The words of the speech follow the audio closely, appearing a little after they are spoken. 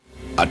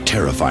A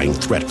terrifying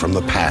threat from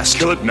the past.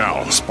 Kill it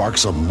now.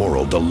 Sparks a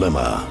moral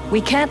dilemma.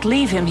 We can't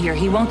leave him here.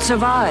 He won't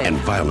survive. And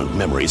violent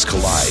memories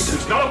collide.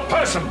 It's not a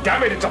person,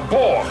 damn it, it's a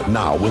Borg.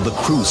 Now, will the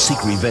crew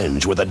seek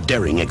revenge with a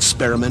daring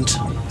experiment?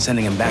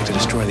 Sending him back to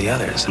destroy the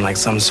others, and like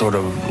some sort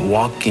of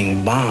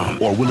walking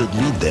bomb. Or will it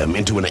lead them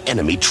into an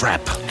enemy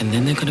trap? And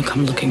then they're gonna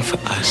come looking for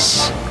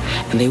us,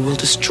 and they will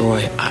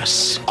destroy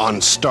us. On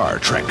Star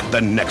Trek: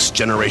 The Next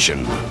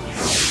Generation.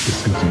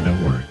 Discussing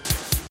Network.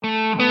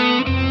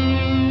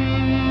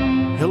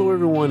 Hello,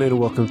 everyone, and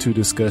welcome to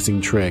Discussing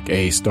Trek,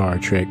 a Star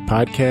Trek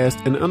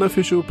podcast, an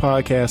unofficial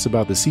podcast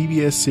about the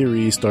CBS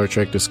series Star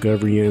Trek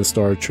Discovery and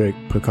Star Trek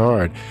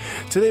Picard.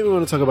 Today, we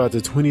want to talk about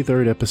the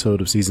 23rd episode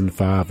of Season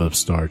 5 of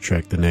Star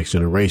Trek The Next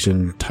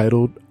Generation,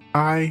 titled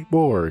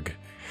Borg.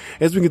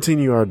 As we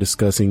continue our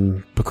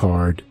Discussing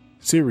Picard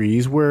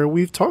series, where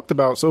we've talked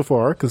about so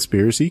far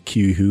Conspiracy,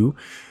 Q-Who,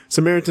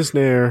 Samaritan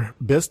Snare,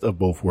 Best of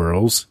Both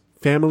Worlds,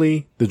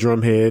 Family, The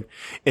Drumhead,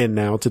 and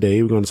now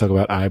today we're going to talk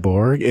about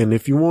Borg. And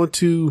if you want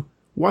to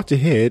watch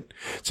ahead,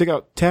 check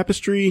out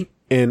Tapestry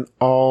and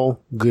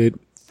All Good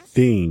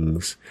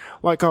Things.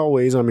 Like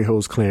always, I'm your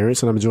host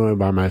Clarence, and I'm joined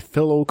by my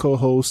fellow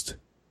co-host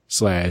 /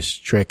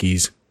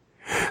 Trekkies,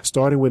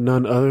 starting with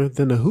none other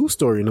than the Who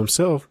story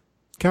himself,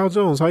 Cal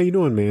Jones. How you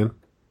doing, man?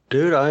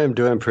 Dude, I am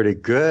doing pretty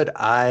good.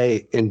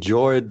 I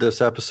enjoyed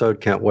this episode.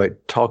 Can't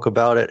wait to talk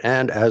about it.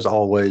 And as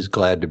always,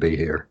 glad to be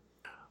here.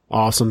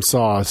 Awesome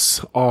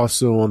sauce.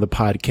 Also on the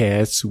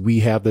podcast,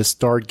 we have the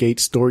Stargate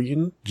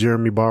historian,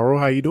 Jeremy Barrow.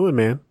 How you doing,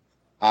 man?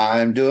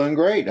 I'm doing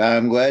great.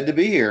 I'm glad to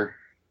be here.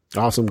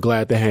 Awesome.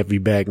 Glad to have you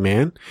back,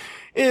 man.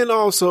 And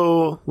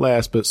also,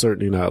 last but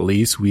certainly not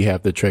least, we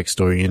have the Trek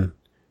historian,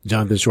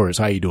 Jonathan Shorts.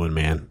 How you doing,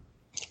 man?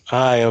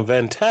 I am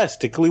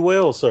fantastically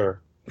well, sir.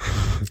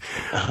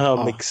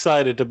 I'm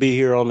excited to be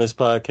here on this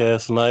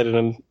podcast tonight,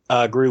 and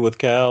I agree with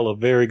Cal, a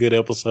very good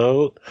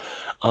episode.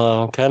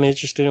 I'm kind of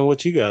interested in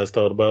what you guys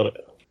thought about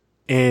it.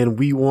 And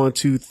we want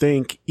to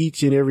thank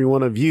each and every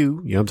one of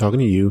you, I'm talking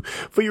to you,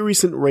 for your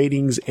recent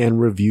ratings and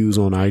reviews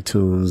on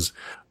iTunes.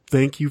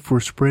 Thank you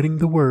for spreading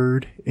the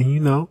word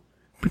and,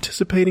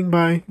 participating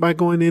by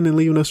going in and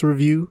leaving us a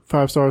review,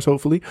 5 stars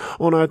hopefully,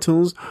 on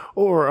iTunes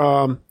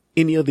or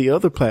any of the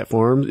other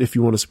platforms. If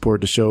you want to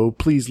support the show,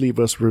 please leave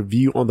us a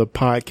review on the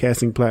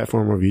podcasting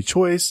platform of your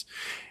choice.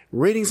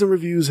 Ratings and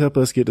reviews help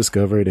us get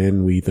discovered,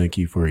 and we thank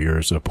you for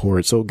your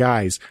support. So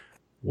guys,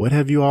 what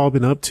have you all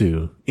been up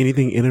to?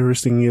 Anything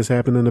interesting has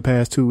happened in the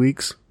past 2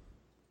 weeks?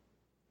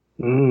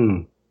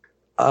 One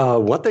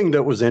thing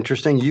that was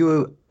interesting,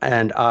 you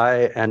and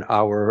I and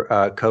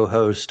our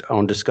co-host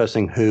on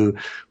Discussing Who,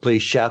 Lee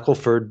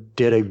Shackelford,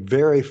 did a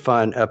very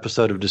fun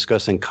episode of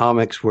Discussing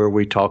Comics where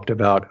we talked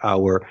about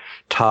our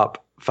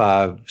top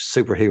 5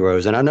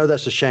 superheroes. And I know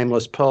that's a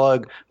shameless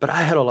plug, but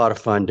I had a lot of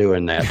fun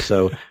doing that.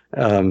 So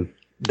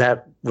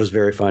that was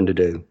very fun to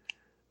do.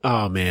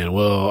 Oh, man.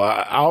 Well,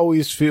 I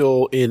always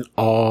feel in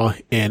awe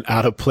and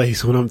out of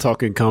place when I'm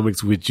talking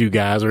comics with you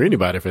guys or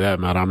anybody for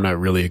that matter. I'm not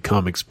really a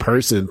comics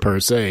person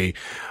per se,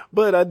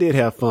 but I did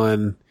have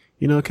fun,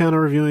 kind of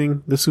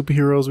reviewing the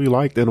superheroes we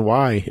liked and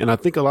why. And I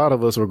think a lot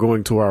of us were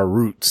going to our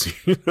roots,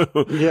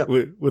 yeah,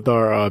 with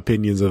our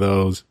opinions of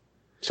those.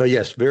 So,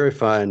 yes, very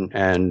fun.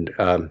 And,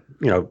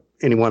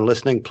 anyone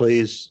listening,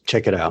 please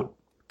check it out.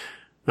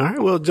 All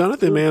right. Well,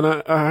 Jonathan, man,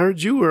 I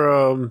heard you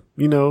were,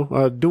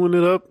 doing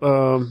it up,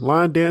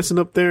 line dancing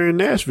up there in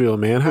Nashville,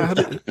 man. How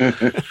did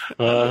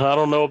I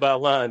don't know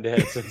about line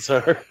dancing,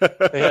 sir.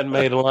 They hadn't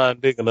made a line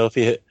big enough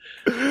yet.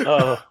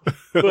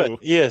 But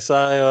yes,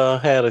 I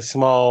had a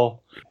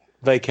small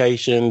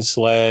vacation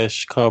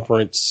 /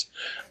 conference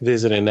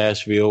visit in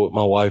Nashville with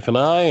my wife and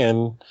I,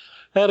 and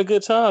had a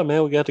good time,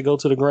 man. We got to go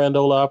to the Grand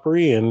Ole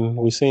Opry, and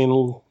we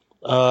seen,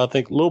 I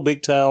think, Little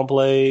Big Town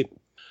played.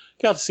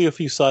 Got to see a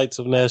few sights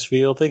of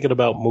Nashville, thinking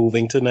about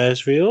moving to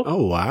Nashville.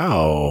 Oh,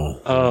 wow.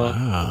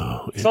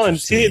 Wow. Fun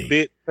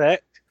tidbit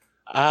fact.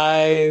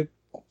 I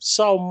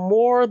saw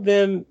more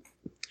than,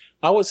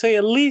 I would say,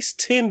 at least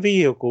 10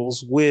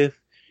 vehicles with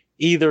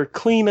either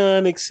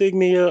Klingon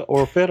insignia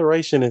or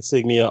Federation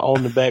insignia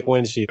on the back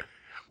windshield.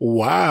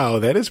 Wow,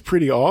 that is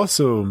pretty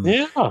awesome.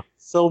 Yeah.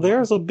 So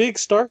there's a big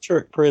Star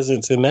Trek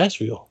presence in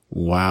Nashville.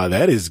 Wow,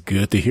 that is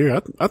good to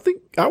hear. I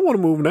think I want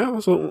to move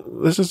now, so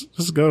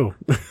let's go.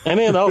 And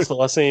then also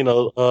I seen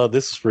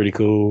this is pretty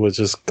cool, which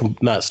is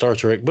not Star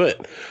Trek,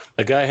 but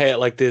a guy had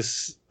like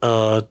this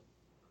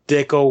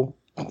deco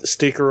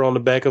sticker on the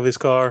back of his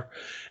car,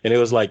 and it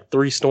was like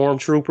 3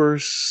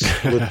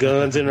 stormtroopers with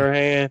guns in their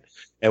hand,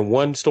 and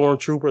 1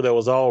 stormtrooper that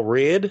was all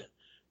red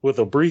with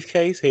a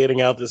briefcase heading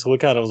out this.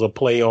 What kind of was a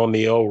play on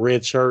the old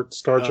red shirt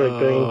Star Trek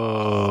thing?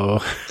 Oh,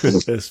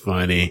 that's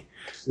funny.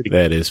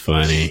 That is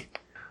funny.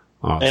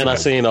 Awesome. And I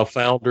seen a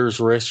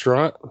Founders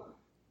restaurant.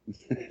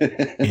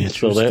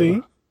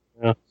 Interesting.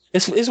 Yeah.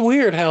 It's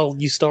weird how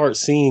you start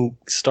seeing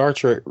Star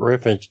Trek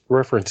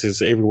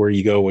references everywhere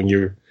you go when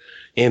you're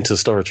into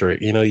Star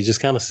Trek. You just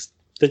kind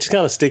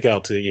of stick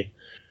out to you.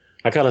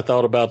 I kind of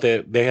thought about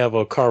that. They have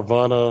a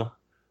Carvana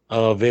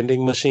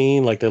vending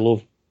machine, like that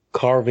little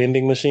car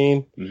vending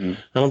machine. Mm-hmm. And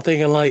I'm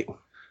thinking, like,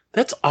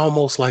 That's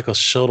almost like a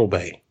shuttle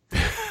bay.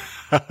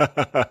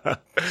 That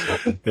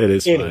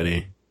is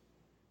funny.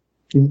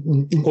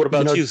 What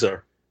about you,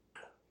 sir?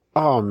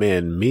 Oh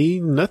man, me,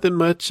 nothing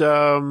much.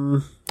 I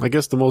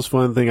guess the most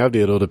fun thing I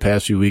did over the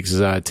past few weeks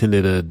is I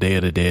attended a Day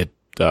of the Dead,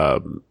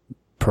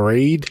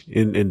 parade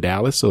in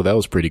Dallas. So that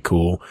was pretty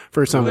cool.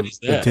 First time I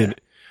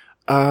attended.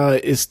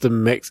 It's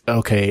the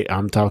okay,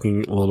 I'm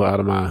talking a little out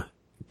of my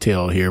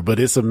tail here, but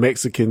it's a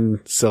Mexican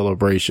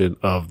celebration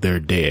of their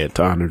dead,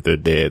 to honor their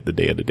dead, the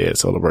Day of the Dead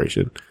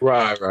celebration.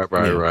 Right.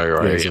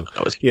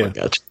 Yeah.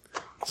 Gotcha.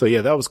 So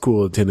yeah, that was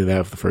cool attending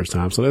that for the first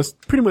time. So that's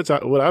pretty much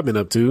what I've been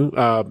up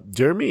to.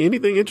 Jeremy,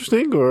 anything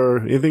interesting or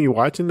anything you're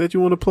watching that you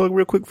want to plug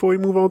real quick before we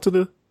move on to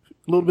the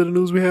little bit of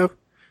news we have?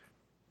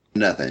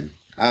 Nothing.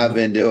 I've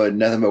been doing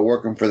nothing but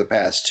working for the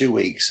past 2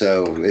 weeks.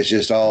 So it's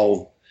just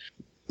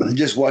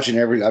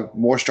watching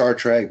more Star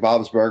Trek,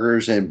 Bob's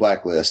Burgers, and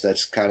Blacklist.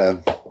 That's kind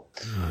of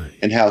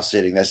in-house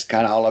sitting. That's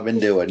kind of all I've been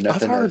doing.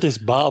 Nothing. I've heard this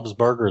Bob's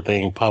Burger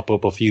thing pop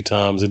up a few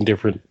times in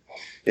different.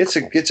 It's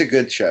a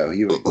good show.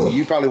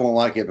 You probably won't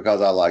like it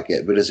because I like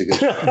it, but it's a good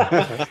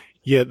show.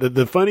 Yeah,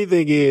 the funny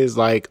thing is,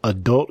 like,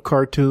 adult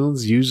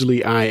cartoons,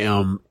 usually I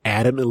am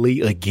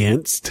adamantly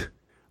against.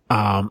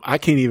 I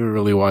can't even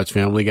really watch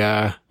Family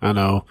Guy, I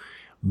know.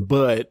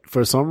 But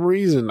for some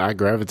reason, I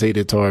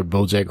gravitated toward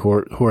BoJack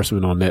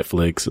Horseman on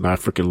Netflix, and I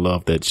freaking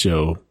love that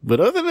show. But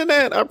other than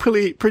that, I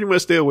pretty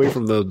much stay away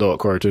from the adult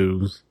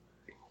cartoons.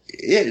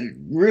 It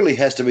really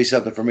has to be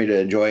something for me to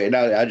enjoy, and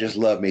I just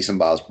love me some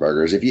Bob's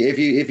Burgers. If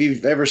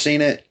you've ever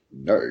seen it,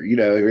 or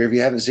or if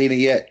you haven't seen it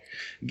yet,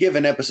 give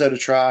an episode a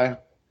try.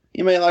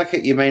 You may like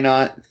it, you may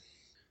not.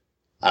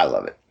 I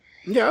love it.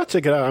 Yeah, I'll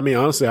check it out. I mean,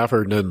 honestly, I've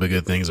heard nothing but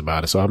good things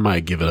about it, so I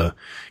might give it a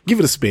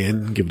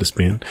spin.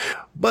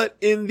 But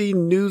in the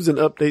news and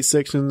update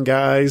section,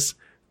 guys,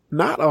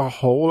 not a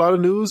whole lot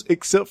of news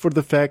except for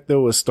the fact there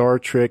was Star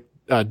Trek,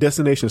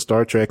 Destination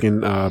Star Trek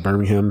in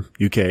Birmingham,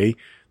 UK.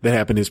 That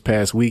happened this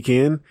past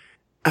weekend.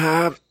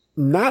 Not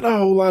a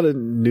whole lot of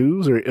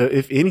news, or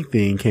if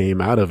anything, came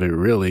out of it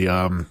really.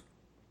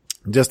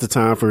 Just the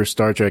time for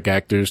Star Trek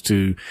actors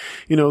to,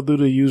 do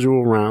the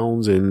usual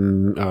rounds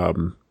and,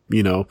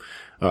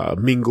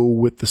 mingle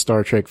with the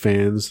Star Trek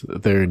fans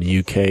there in the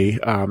UK.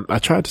 I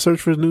tried to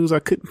search for the news. I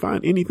couldn't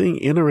find anything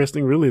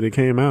interesting really that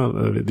came out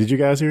of it. Did you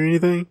guys hear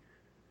anything?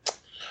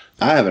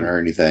 I haven't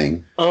heard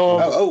anything.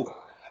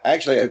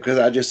 Actually, because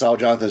I just saw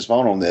Jonathan's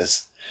phone on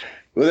this.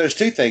 Well, there's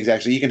two things,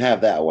 actually. You can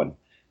have that one.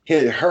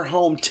 Her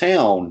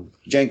hometown,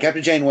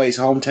 Captain Janeway's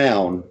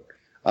hometown.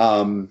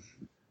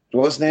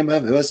 What's the name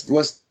of it?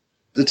 What's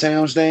the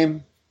town's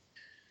name?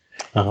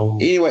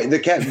 Anyway, the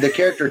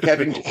character of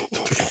Captain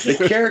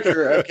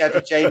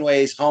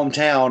Janeway's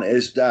hometown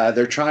is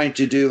they're trying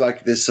to do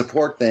like this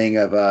support thing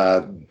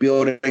of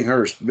building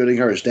her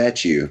a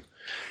statue,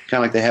 kind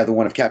of like they have the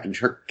one of Captain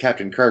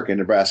Kirk in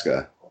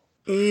Nebraska.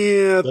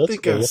 Yeah, I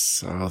think I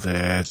saw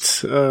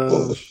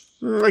that.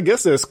 I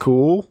guess that's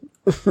cool.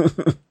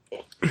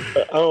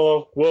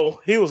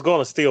 Well, he was going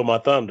to steal my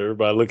thunder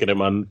by looking at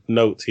my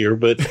notes here,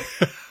 but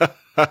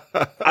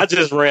I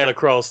just ran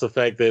across the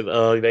fact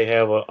that they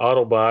have an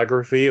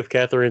autobiography of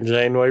Catherine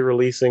Janeway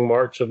releasing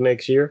March of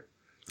next year.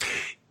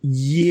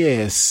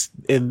 Yes,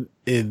 and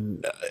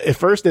at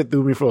first that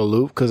threw me for a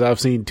loop because I've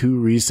seen two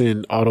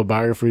recent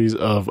autobiographies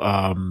of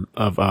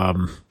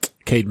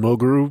Kate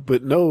Mulgrew,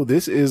 but no,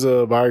 this is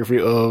a biography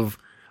of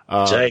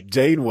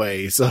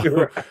Janeway. So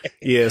right.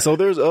 Yeah, so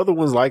there's other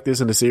ones like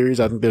this in the series.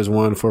 I think there's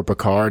one for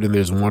Picard and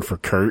there's one for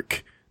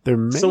Kirk.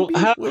 So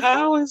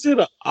how is it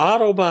an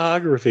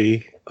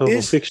autobiography of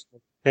a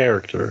fictional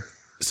character?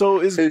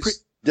 So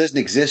doesn't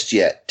exist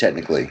yet,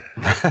 technically.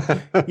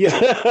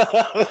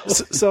 Yeah.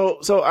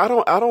 So I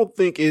don't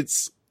think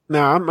it's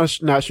now. I'm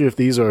not sure if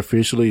these are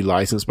officially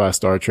licensed by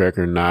Star Trek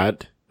or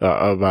not,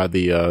 by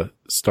the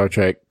Star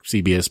Trek,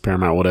 CBS,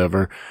 Paramount,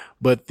 whatever.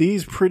 But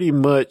these pretty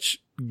much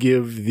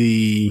give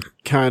the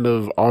kind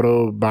of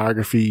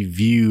autobiography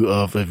view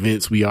of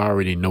events we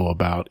already know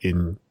about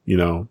in,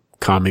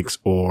 comics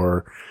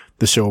or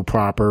the show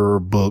proper, or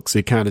books.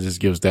 It kind of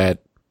just gives that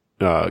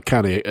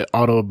kind of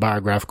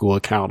autobiographical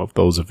account of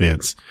those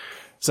events.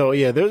 So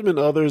yeah, there's been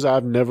others.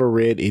 I've never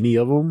read any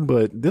of them,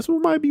 but this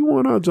one might be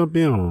one I'll jump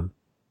in on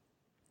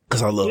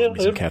because I love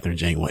me some Catherine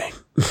Janeway.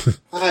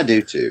 I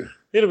do too.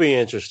 It'll be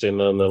interesting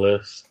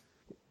nonetheless.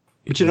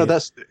 But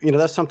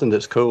that's something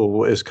that's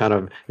cool. Is kind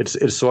of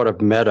it's sort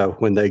of meta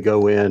when they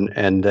go in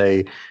and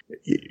they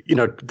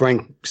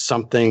bring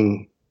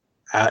something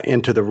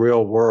into the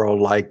real world,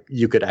 like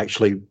you could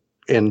actually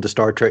in the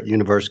Star Trek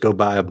universe go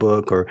buy a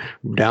book or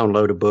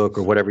download a book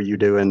or whatever you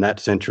do in that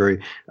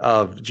century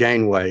of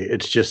Janeway.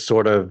 It's just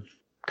sort of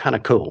kind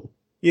of cool.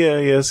 Yeah,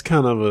 it's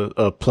kind of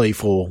a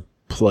playful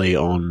play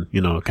on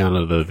kind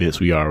of the events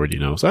we already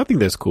know. So I think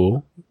that's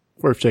cool.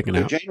 Worth checking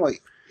out. Janeway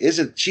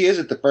isn't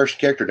the first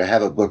character to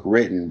have a book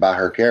written by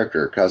her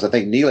character, because I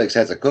think Neelix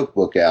has a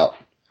cookbook out,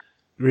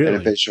 an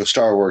official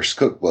Star Wars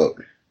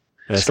cookbook.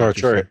 Star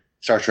Trek.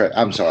 Star Trek.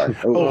 I'm sorry.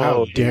 Oh,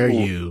 how dare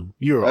you?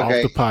 You're off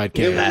the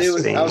podcast.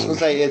 I was going to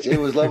say, it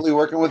was lovely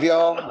working with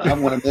y'all.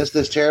 I'm going to miss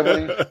this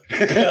terribly.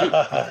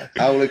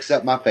 I will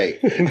accept my fate.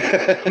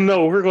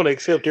 No, we're going to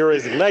accept your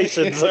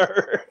resignation,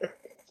 sir.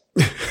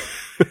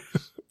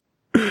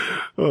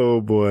 Oh,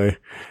 boy.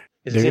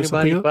 Is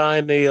anybody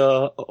buying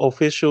the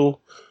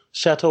official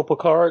Chateau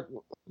Picard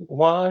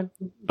wine?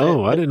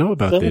 Oh, I didn't know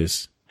about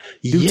this.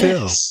 Do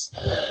tell.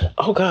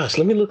 Oh gosh,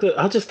 let me look at.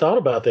 I just thought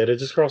about that. It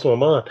just crossed my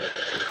mind.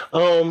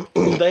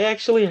 They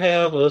actually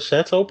have a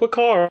Chateau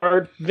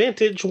Picard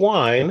vintage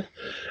wine,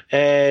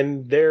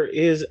 and there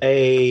is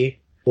a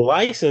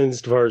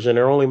licensed version.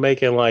 They're only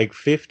making like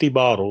 50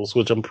 bottles,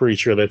 which I'm pretty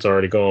sure that's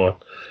already gone.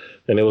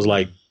 And it was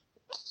like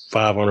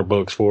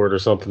 $500 for it or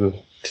something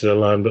to the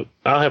line. But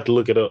I'll have to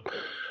look it up.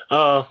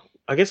 I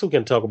guess we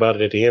can talk about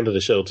it at the end of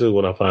the show too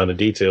when I find the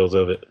details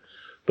of it.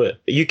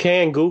 But you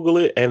can Google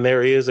it, and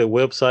there is a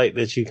website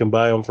that you can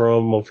buy them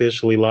from,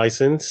 officially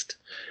licensed,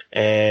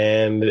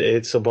 and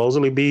it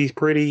supposedly be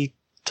pretty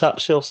top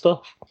shelf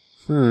stuff.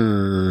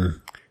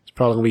 It's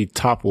probably gonna be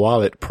top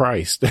wallet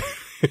priced.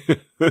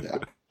 Because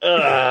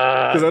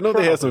I know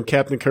they had some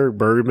Captain Kirk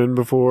bourbon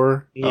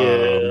before.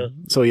 Yeah.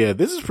 So yeah,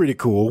 this is pretty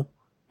cool.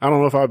 I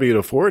don't know if I'll be able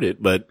to afford it,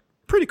 but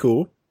pretty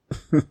cool.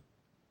 It'd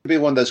be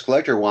one of those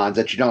collector wines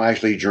that you don't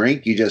actually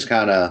drink. You just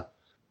kind of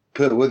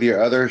put with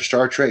your other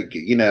Star Trek,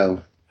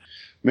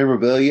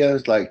 memorabilia.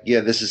 It's like, yeah,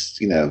 this is,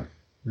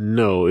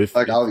 No, it's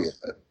not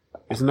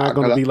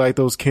going to be like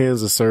those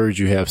cans of Surge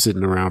you have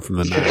sitting around from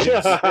the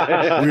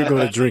 90s. We're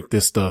going to drink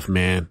this stuff,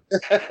 man.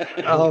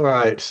 All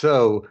right.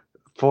 So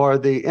for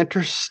the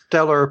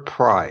interstellar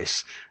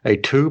price, a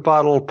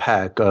 2-bottle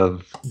pack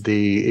of from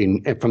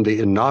the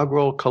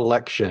inaugural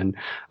collection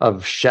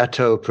of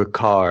Chateau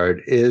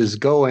Picard is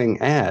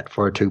going at,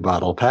 for a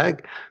 2-bottle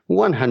pack,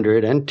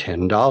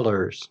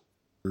 $110.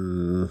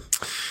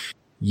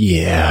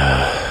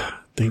 Yeah.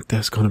 I think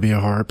that's going to be a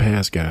hard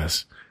pass,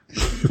 guys.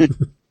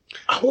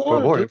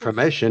 For more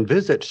information,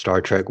 visit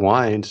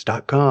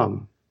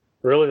StarTrekWines.com.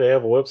 Really? They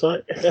have a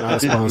website? Not a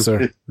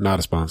sponsor. Not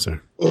a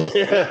sponsor.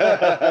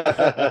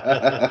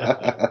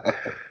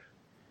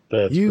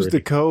 Use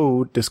the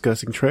code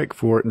Discussing Trek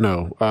for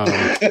no.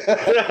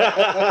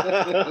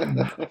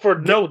 For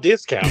no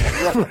discount.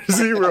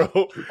 Zero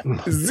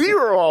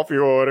off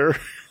your order.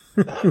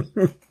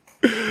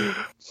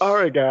 All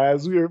right,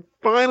 guys, we are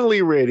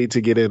finally ready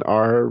to get in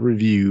our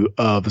review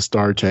of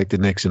Star Trek The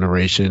Next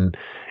Generation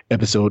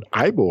episode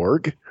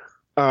Iborg.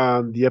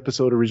 The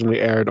episode originally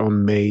aired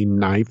on May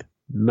 9th,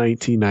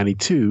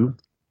 1992.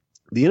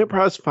 The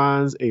Enterprise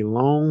finds a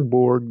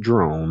lone-Borg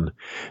drone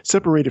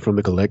separated from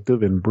the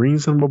collective and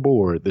brings him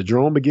aboard. The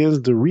drone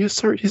begins to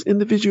reassert his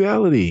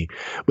individuality,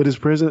 but his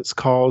presence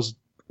caused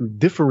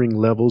differing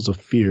levels of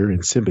fear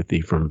and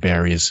sympathy from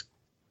various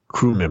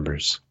crew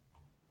members.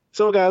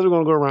 So, guys, we're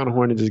going to go around the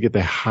horn and just get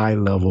the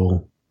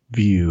high-level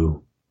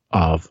view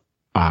of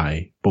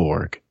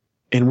Iborg.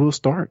 And we'll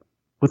start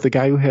with the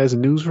guy who has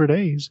news for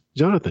days,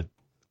 Jonathan.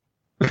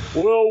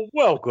 Well,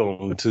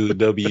 welcome to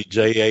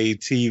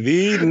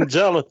WJA-TV and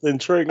Jonathan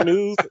Trek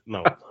News.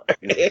 No.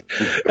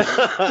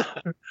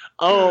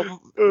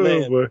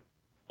 Man.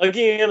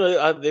 Again,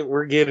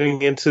 we're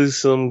getting into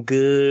some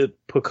good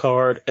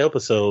Picard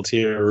episodes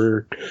here.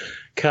 We're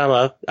kind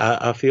of,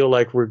 I feel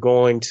like we're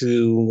going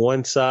to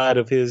one side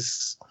of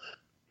his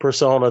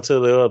persona to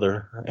the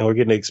other, and we're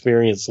getting to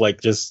experience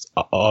like just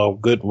a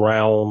good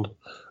round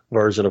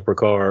version of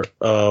Picard.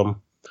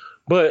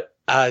 But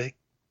I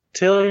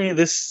tell you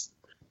this,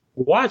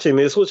 watching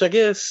this, which I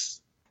guess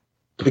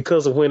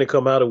because of when it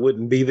come out, it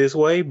wouldn't be this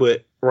way,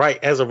 but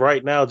as of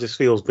right now, it just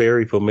feels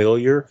very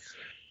familiar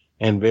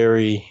and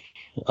very,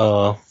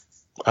 I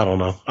don't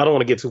know. I don't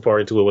want to get too far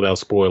into it without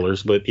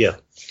spoilers, but yeah,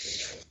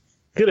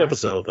 good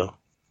episode though.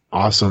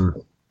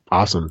 Awesome.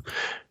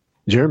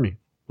 Jeremy,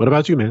 what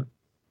about you, man?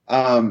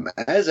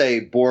 As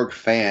a Borg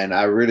fan,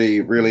 I really,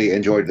 really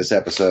enjoyed this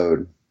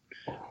episode.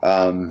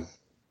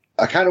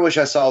 I kind of wish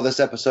I saw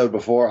this episode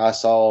before I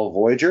saw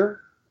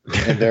Voyager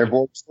and their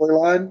Borg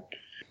storyline,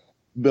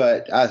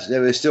 but it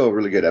was still a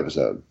really good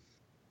episode.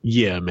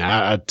 Yeah, man,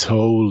 I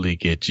totally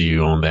get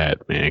you on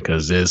that, man,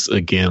 because this,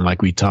 again,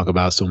 like we talk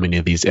about so many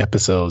of these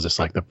episodes, it's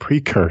like the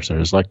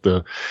precursors, like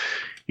the,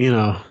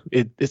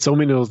 it's so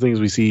many of those things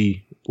we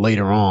see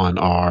later on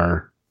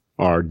are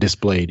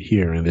displayed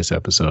here in this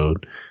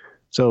episode.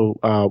 So,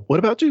 what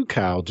about you,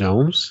 Kyle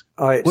Jones?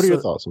 All right, what are your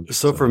thoughts on this?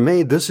 So for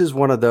me, this is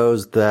one of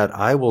those that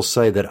I will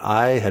say that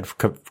I had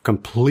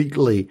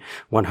completely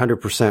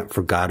 100%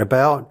 forgot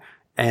about.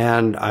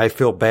 And I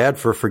feel bad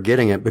for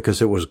forgetting it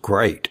because it was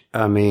great.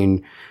 I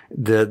mean,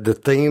 the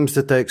themes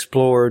that they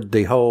explored,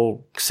 the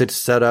whole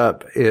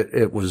setup,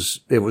 it was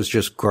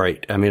just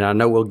great. I mean, I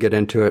know we'll get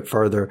into it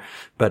further,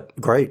 but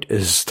great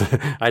is,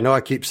 I know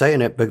I keep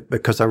saying it, but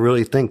because I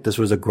really think this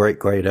was a great,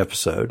 great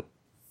episode.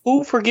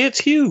 Who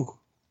forgets you?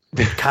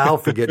 Kyle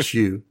forgets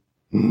you.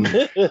 You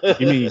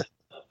mean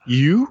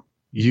you?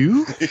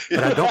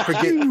 But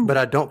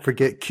I don't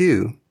forget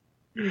Q.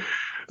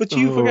 But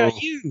you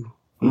forgot you.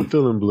 I'm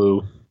feeling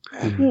blue.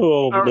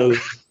 Oh, no.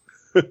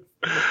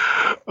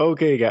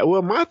 Okay, guys.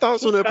 Well, my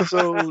thoughts on the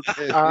episode,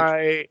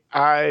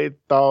 I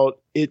thought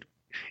it,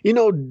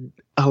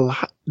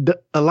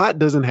 a lot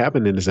doesn't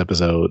happen in this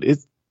episode.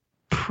 It's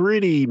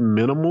pretty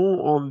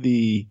minimal on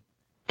the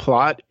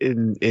plot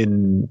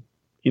and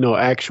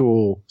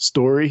actual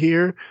story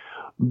here,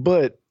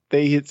 but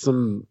they hit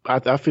some,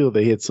 I feel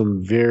they hit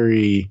some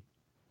very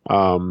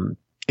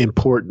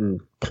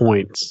important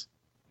points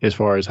as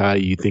far as how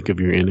you think of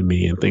your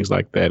enemy and things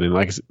like that. And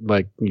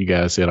like you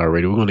guys said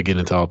already, we're going to get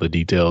into all the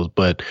details,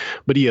 but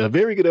yeah,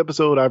 very good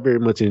episode. I very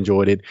much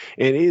enjoyed it.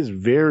 And it is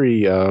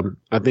very,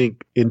 I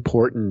think,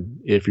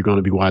 important if you're going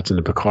to be watching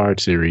the Picard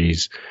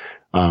series.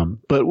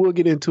 But we'll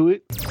get into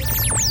it.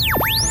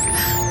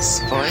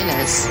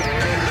 Spoilers.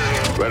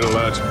 Red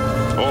alert.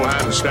 All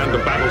hands stand to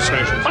battle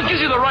stations. What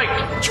gives you the right?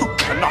 You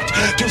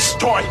cannot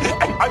destroy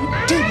an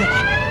idea.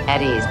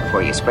 At ease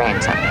before you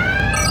sprain something.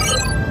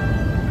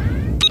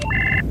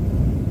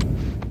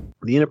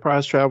 The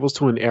Enterprise travels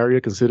to an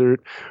area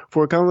considered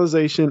for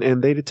colonization,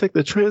 and they detect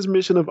the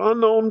transmission of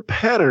unknown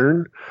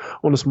pattern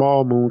on a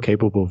small moon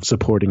capable of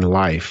supporting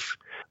life.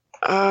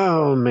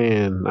 Oh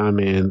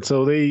man.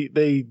 So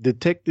they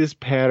detect this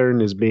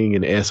pattern as being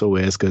an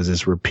SOS because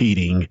it's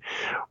repeating.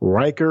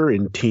 Riker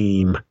and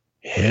team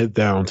head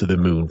down to the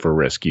moon for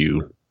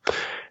rescue.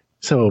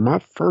 So my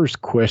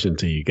first question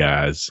to you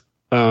guys,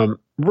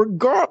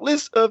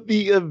 regardless of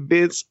the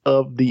events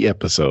of the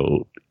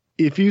episode,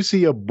 if you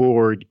see a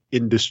Borg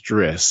in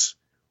distress,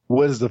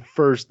 what is the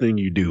first thing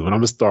you do? And I'm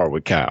going to start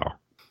with Kyle.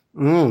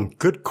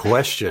 Good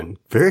question.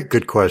 Very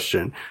good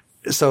question.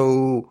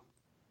 So,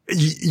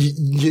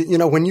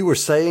 when you were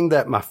saying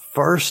that, my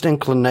first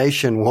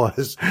inclination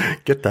was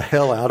get the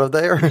hell out of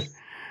there.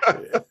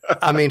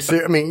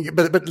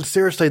 But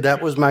seriously,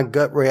 that was my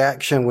gut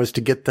reaction, was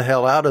to get the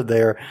hell out of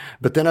there.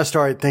 But then I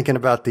started thinking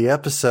about the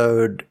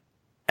episode,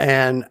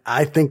 and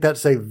I think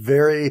that's a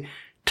very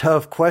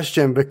tough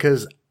question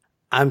because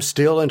I'm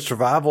still in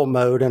survival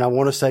mode and I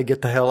want to say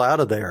get the hell out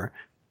of there.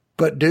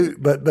 But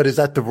is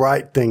that the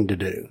right thing to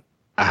do?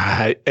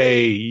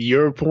 Hey,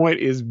 your point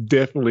is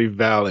definitely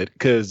valid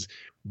because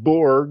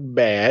Borg,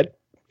 bad,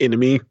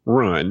 enemy,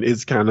 run.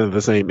 It's kind of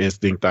the same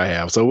instinct I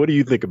have. So what do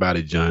you think about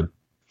it, John?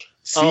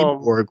 See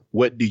Borg,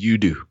 what do you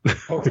do?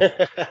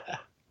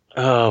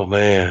 Oh,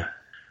 man.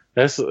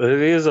 It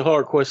is a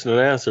hard question to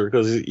answer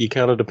because it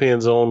kind of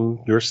depends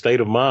on your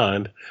state of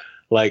mind.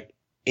 Like,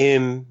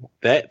 in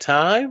that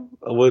time,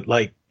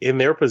 in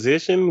their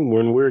position,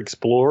 when we're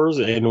explorers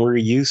and we're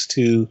used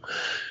to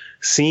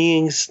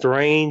seeing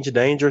strange,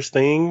 dangerous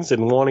things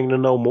and wanting to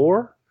know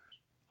more,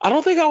 I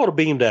don't think I would have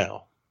beamed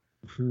down.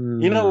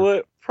 You know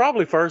what?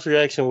 Probably first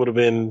reaction would have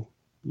been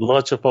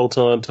launch a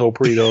photon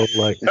torpedo,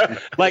 like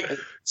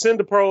send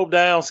the probe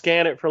down,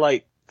 scan it for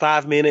like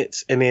 5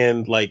 minutes, and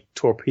then like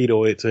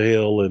torpedo it to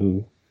hell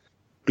and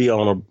be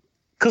on a.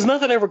 Because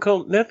nothing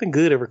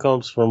good ever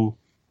comes from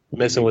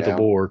messing with the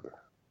Borg.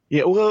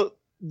 Yeah, well,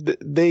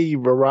 they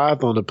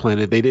arrived on the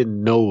planet. They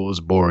didn't know it was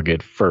Borg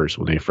at first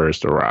when they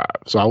first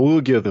arrived. So I will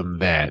give them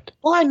that.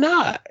 Why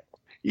not?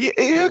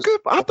 Yeah,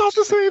 good. I thought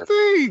the same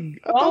thing.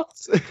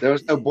 There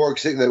was no Borg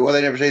signature. Well,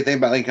 they never said anything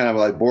about any kind of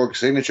like Borg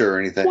signature or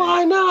anything.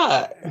 Why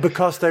not?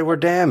 Because they were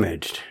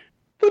damaged.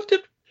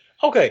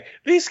 Okay,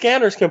 these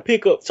scanners can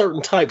pick up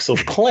certain types of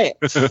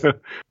plants.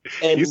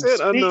 And you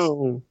said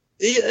unknown.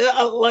 Yeah,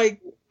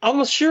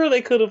 I'm sure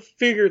they could have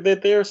figured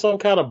that there's some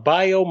kind of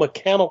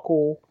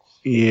biomechanical.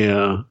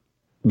 Yeah.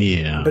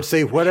 But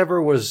see,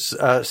 whatever was,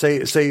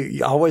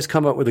 you always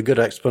come up with a good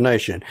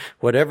explanation.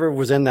 Whatever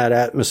was in that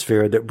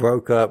atmosphere that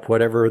broke up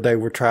whatever they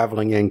were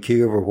traveling in,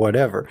 cube or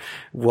whatever,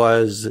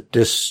 was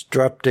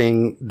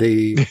disrupting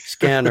the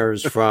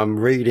scanners from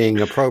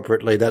reading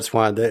appropriately. That's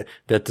why that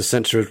the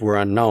sensors were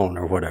unknown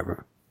or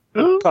whatever.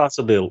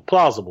 Plausible.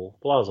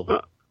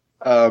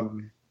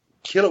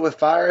 Kill it with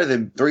fire,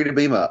 then 3 to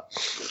beam up.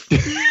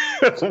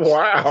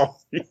 Wow.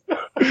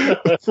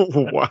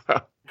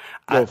 Wow.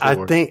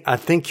 I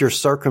think your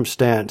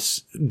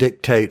circumstance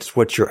dictates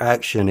what your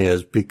action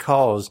is,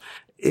 because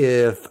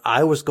if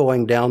I was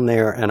going down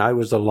there and I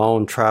was a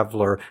lone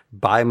traveler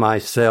by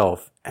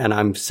myself and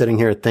I'm sitting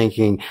here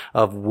thinking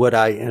of would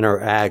I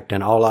interact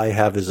and all I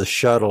have is a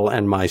shuttle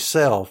and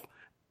myself,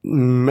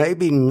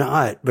 maybe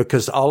not,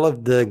 because all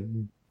of the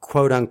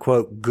quote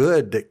unquote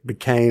good that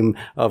became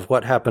of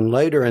what happened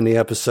later in the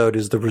episode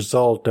is the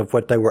result of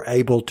what they were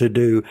able to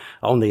do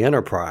on the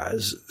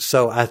Enterprise.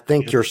 So I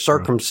think your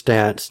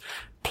circumstance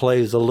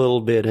plays a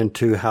little bit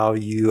into how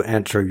you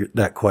answer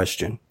that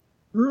question.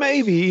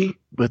 Maybe,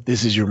 but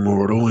this is your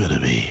mortal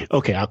enemy.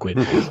 Okay, I'll quit.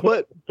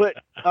 but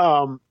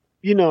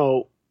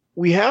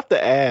we have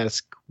to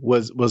ask,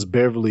 was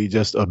Beverly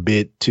just a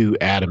bit too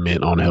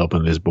adamant on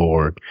helping this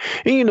Borg?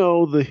 And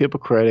the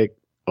Hippocratic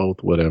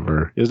oath,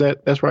 whatever.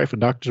 That's right for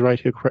doctors, right?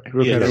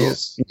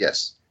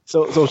 Yes.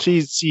 So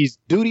she's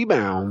duty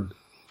bound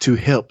to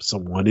help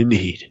someone in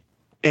need.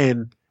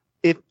 And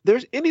if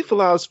there's any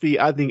philosophy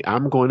I think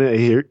I'm going to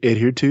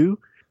adhere to,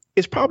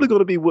 it's probably going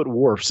to be what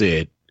Worf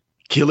said.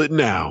 Kill it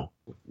now.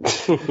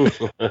 Make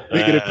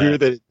it appear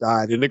that it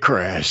died in a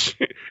crash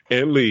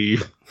and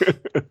leave.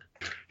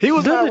 He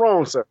was not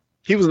wrong, sir.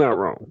 He was not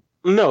wrong.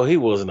 No, he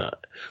was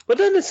not. But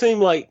doesn't it seem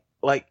like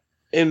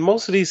in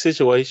most of these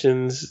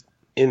situations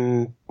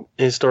in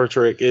Star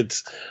Trek,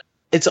 it's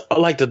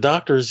like the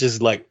Doctor is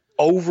just like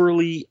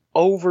overly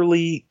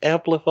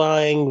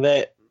amplifying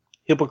that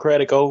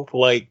Hippocratic oath.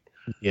 Like,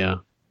 yeah,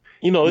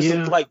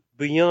 it's like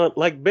beyond.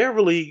 Like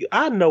Beverly,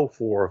 I know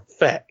for a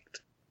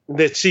fact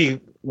that she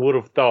would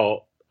have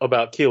thought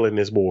about killing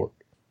this Borg.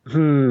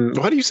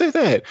 Why do you say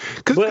that?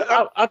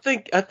 But I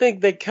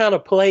think they kind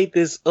of played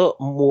this up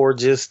more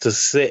just to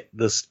set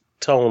the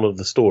tone of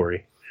the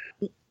story.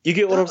 You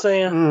get what I'm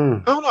saying?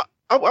 I don't know.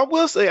 I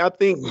will say I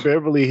think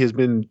Beverly has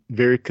been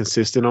very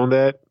consistent on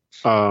that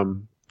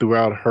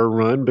throughout her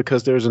run,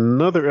 because there's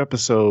another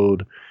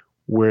episode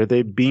where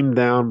they beam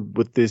down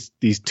with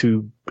these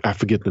two, I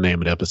forget the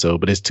name of the episode,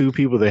 but it's two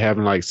people that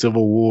having like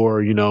civil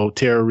war,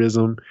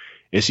 terrorism,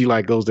 and she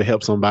like goes to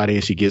help somebody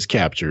and she gets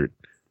captured.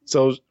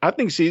 So I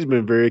think she's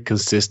been very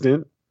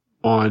consistent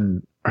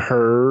on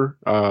her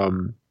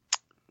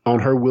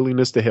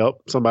willingness to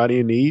help somebody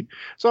in need.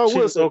 So she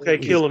was okay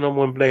killing them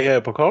when they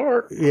had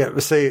Picard. Yeah,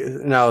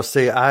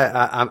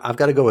 I've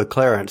got to go with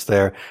Clarence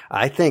there.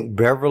 I think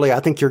Beverly,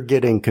 you're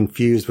getting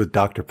confused with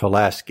Dr.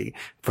 Pulaski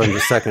from the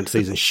second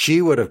season.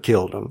 She would have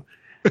killed him,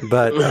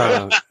 but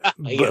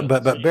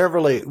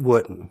Beverly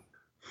wouldn't.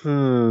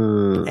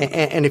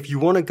 And if you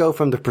want to go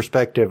from the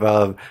perspective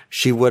of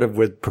she would have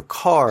with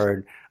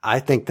Picard, I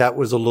think that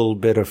was a little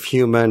bit of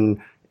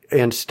human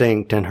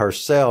instinct in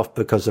herself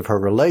because of her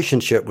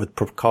relationship with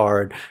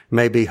Picard.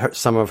 Maybe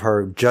some of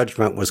her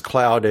judgment was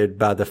clouded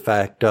by the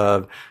fact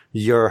of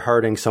you're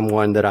hurting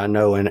someone that I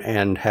know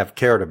and have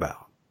cared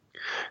about.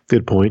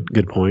 Good point.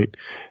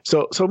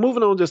 So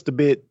moving on just a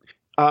bit,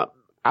 I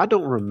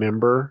don't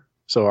remember.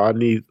 So I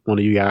need one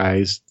of you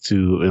guys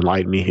to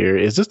enlighten me here.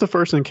 Is this the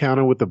first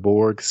encounter with the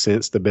Borg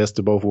since the Best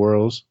of Both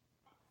Worlds?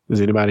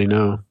 Does anybody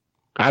know?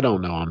 I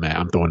don't know on that.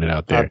 I'm throwing it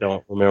out there. I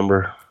don't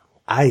remember.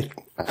 I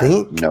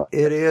think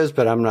it is,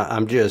 but I'm not.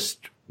 I'm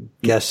just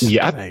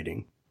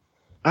guesstimating.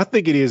 I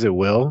think it is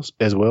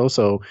as well.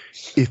 So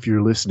if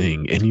you're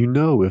listening and you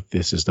know if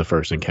this is the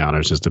first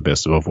encounter since the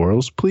Best of Both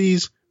Worlds,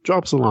 please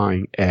drop us a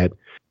line at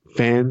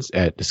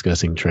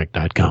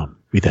fans@discussingtrek.com.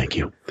 We thank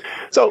you.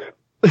 So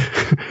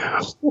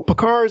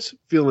Picard's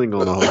feeling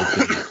on the whole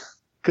thing,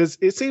 because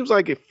it seems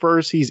like at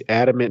first he's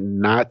adamant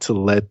not to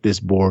let this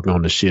Borg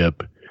on the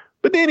ship,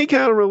 but then he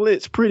kind of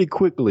relents pretty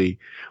quickly.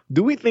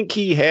 Do we think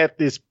he had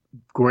this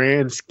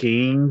grand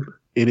scheme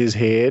in his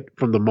head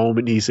from the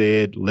moment he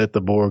said, let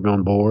the Borg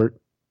on board?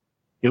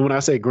 And when I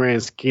say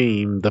grand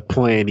scheme, the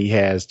plan he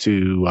has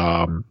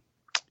to,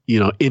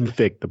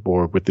 infect the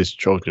Borg with this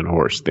Trojan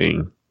horse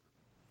thing.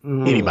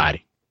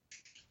 Anybody?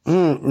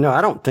 No,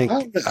 I don't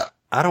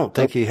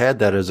think he had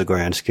that as a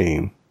grand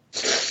scheme.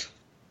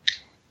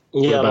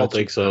 Yeah, I don't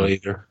think so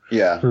either.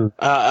 Yeah.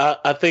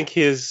 I think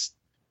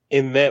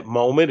in that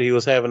moment, he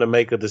was having to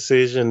make a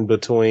decision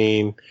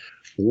between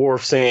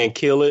Worf saying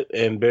kill it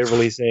and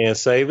Beverly saying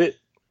save it.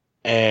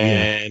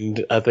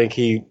 And I think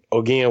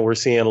we're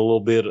seeing a little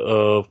bit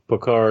of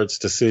Picard's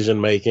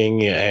decision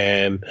making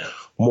and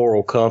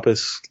moral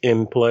compass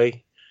in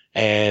play.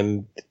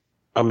 And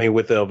I mean,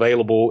 with the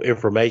available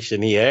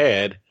information he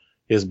had,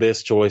 his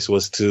best choice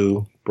was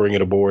to bring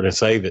it aboard and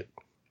save it.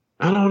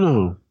 I don't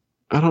know.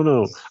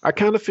 I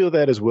kind of feel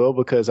that as well,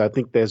 because I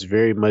think that's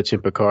very much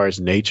in Picard's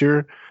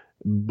nature.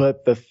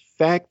 But the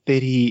fact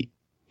that he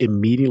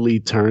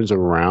immediately turns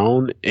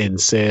around and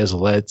says,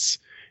 let's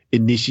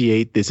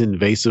initiate this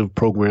invasive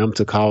program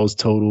to cause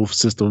total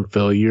system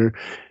failure,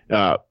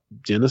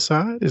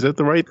 genocide, is that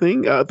the right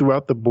thing?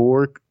 Throughout the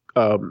Borg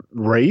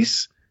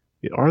race.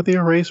 Are they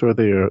a race or are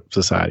they a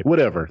society?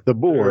 Whatever, the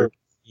Borg.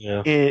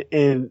 Yeah.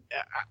 And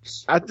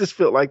I just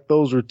felt like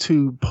those were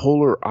two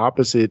polar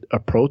opposite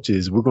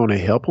approaches. We're going to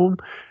help him.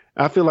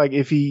 I feel like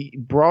if he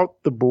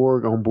brought the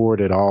Borg on board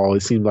at all,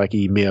 it seemed like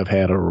he may have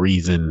had a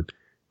reason,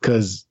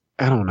 because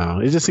I don't know.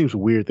 It just seems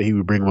weird that he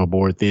would bring them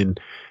aboard, then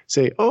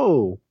say,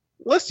 oh,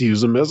 let's use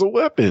them as a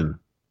weapon.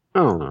 I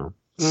don't know.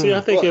 See,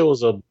 I think it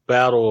was a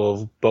battle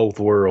of both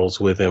worlds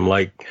with him.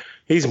 Like,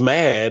 he's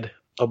mad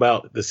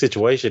about the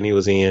situation he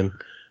was in,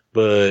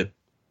 but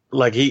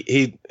like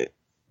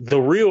the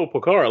real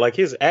Picard, like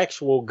his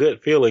actual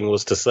gut feeling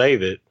was to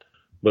save it.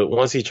 But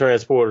once he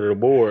transported it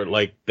aboard,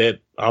 like that,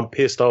 I'm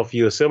pissed off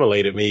you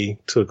assimilated me,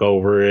 took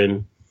over.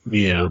 And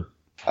yeah.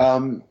 I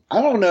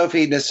don't know if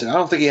I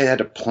don't think he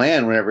had a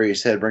plan whenever he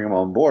said bring him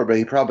on board, but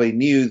he probably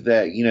knew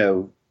that,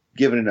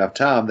 given enough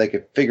time, they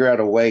could figure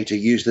out a way to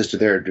use this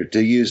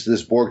use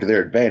this Borg to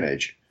their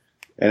advantage.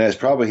 And that's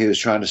probably he was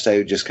trying to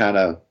stay just kind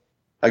of,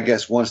 I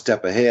guess, one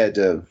step ahead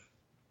to,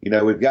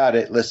 we've got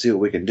it. Let's see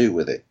what we can do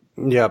with it.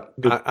 Yep.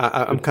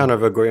 I'm kind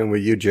of agreeing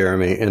with you,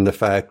 Jeremy, in the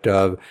fact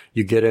of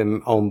you get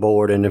him on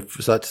board, and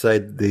if, let's say,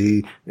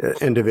 the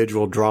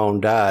individual drone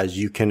dies,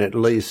 you can at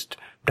least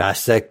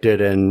dissect it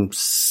and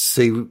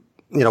see,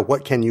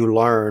 what can you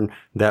learn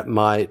that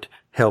might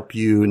help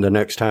you the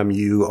next time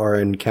you are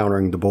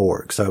encountering the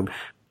Borg. So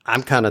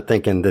I'm kind of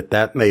thinking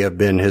that may have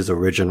been his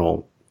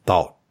original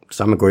thought.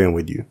 So I'm agreeing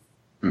with you.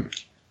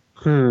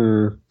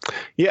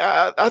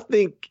 Yeah, I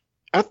think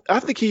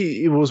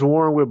he was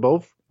warring with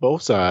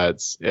both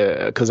sides,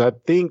 because I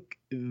think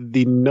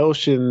the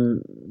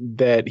notion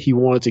that he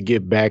wanted to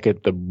get back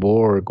at the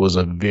Borg was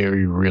a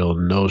very real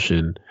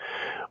notion.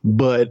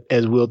 But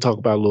as we'll talk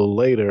about a little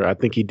later, I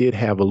think he did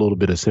have a little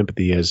bit of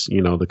sympathy, as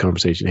you know, the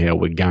conversation he had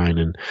with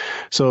Guinan.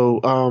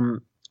 So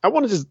I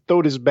want to just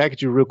throw this back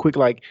at you real quick.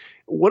 Like,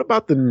 what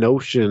about the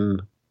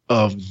notion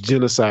of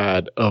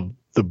genocide of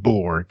the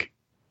Borg?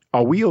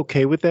 Are we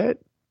okay with that?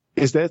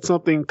 Is that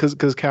something?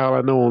 Because Kyle,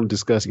 I know I'm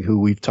discussing who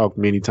we've talked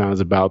many times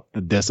about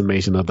the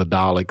decimation of the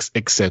Daleks,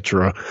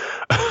 etc.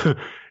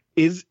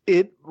 Is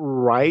it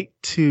right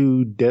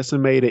to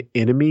decimate an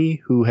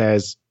enemy who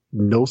has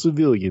no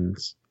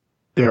civilians?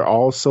 They're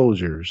all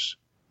soldiers.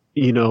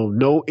 You know,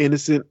 no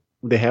innocent.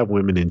 They have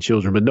women and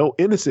children, but no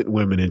innocent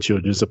women and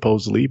children,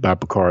 supposedly, by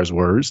Picard's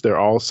words. They're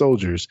all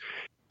soldiers.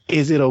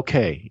 Is it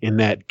okay in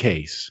that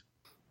case?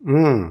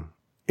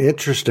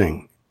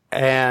 Interesting.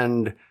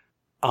 And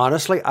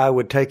honestly, I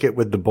would take it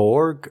with the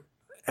Borg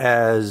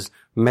as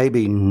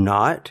maybe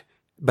not,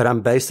 but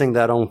I'm basing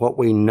that on what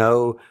we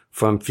know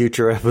from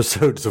future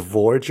episodes of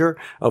Voyager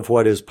of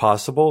what is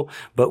possible.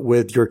 But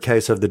with your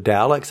case of the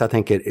Daleks, I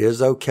think it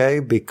is okay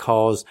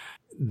because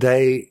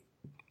they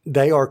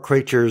are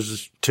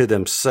creatures to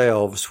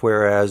themselves,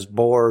 whereas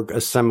Borg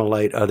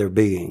assimilate other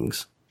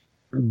beings.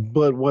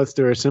 But once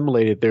they're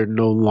assimilated, they're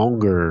no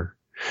longer.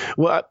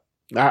 Well,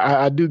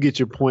 I do get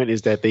your point.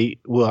 Is that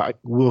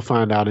we'll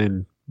find out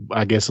in,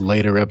 I guess,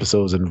 later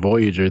episodes in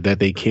Voyager that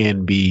they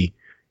can be,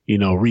 you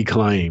know,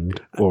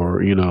 reclaimed,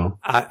 or you know.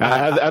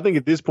 I think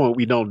at this point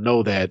we don't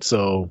know that.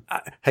 So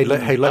I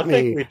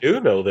think we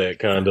do know that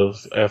kind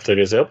of after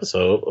this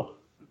episode.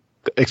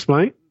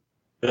 Explain.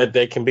 That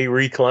they can be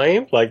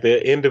reclaimed, like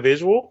the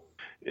individual?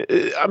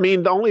 I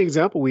mean, the only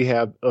example we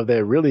have of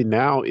that really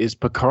now is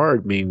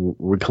Picard being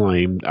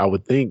reclaimed, I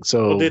would think.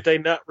 So, well, did they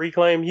not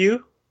reclaim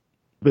you?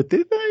 But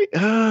did they?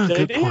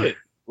 They did. Point.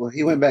 Well,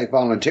 he went back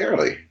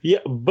voluntarily. Yeah,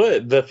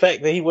 but the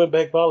fact that he went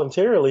back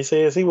voluntarily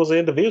says he was an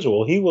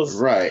individual. He was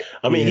right.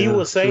 I mean, he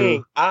was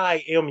saying,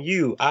 "I am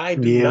you. I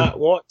do not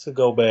want to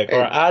go back,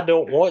 or I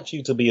don't want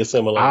you to be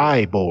assimilated."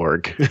 I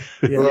Borg.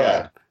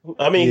 Yeah.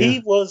 I mean, he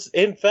was,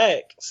 in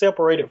fact,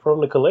 separated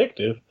from the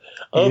collective,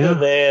 other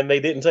than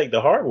they didn't take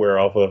the hardware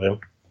off of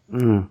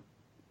him.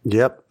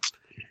 Yep.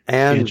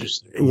 And,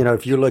 you know,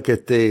 if you look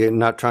at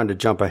not trying to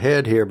jump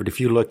ahead here, but if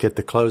you look at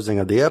the closing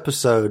of the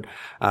episode,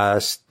 I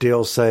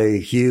still say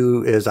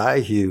Hugh is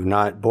I Hugh,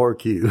 not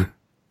Borg Hugh.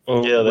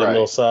 Yeah, that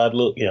little side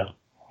look,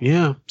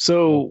 Yeah.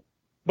 So.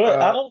 But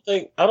I don't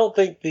think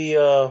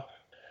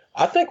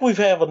I think we've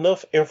have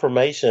enough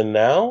information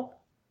now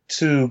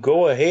to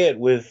go ahead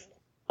with.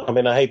 I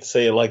mean, I hate to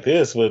say it like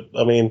this, but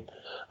I mean,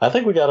 I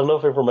think we got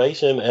enough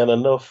information and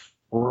enough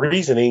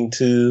reasoning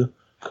to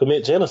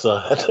commit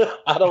genocide.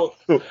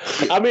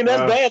 I mean,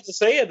 that's bad to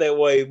say it that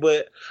way,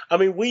 but I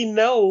mean, we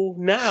know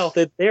now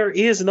that there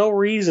is no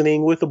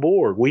reasoning with the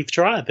Borg. We've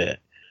tried that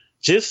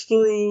just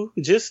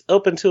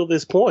up until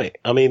this point.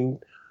 I mean,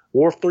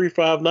 Wharf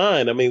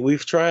 359. I mean,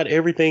 we've tried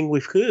everything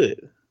we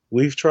could.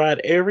 We've tried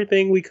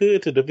everything we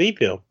could to defeat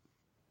them.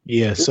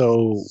 Yeah.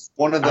 So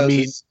one of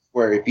those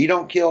where if you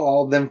don't kill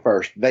all of them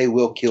first, they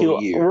will kill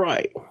you.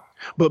 Right.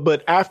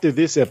 But after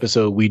this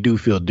episode, we do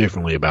feel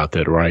differently about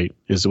that, right?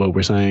 Is what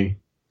we're saying,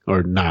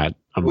 or not?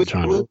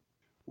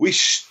 We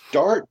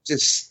start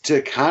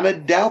to kind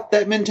of doubt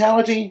that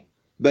mentality,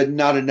 but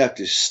not enough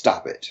to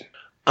stop it.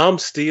 I'm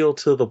still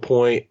to the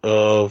point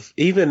of,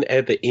 even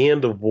at the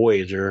end of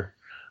Voyager,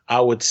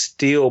 I would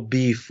still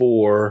be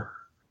for,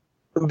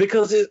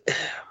 because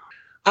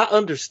I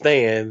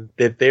understand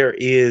that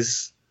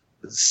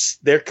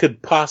there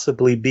could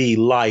possibly be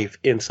life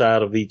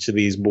inside of each of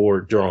these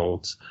Borg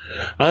drones.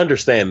 I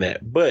understand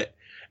that. But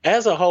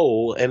as a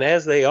whole, and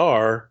as they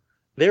are,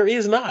 there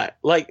is not.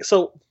 Like,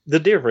 so the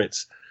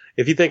difference,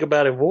 if you think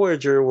about it,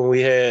 Voyager, when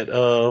we had,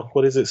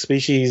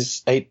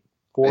 species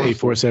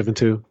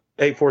 8472.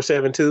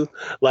 8472,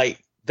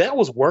 like, that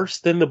was worse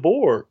than the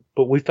Borg,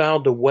 but we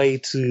found a way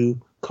to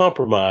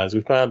compromise.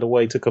 We found a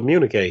way to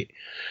communicate.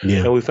 Yeah.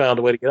 And we found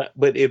a way to get out.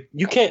 But if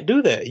you can't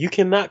do that, you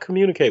cannot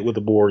communicate with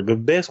the Borg. The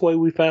best way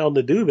we found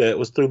to do that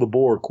was through the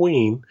Borg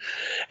Queen,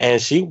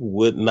 and she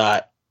would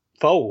not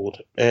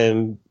fold,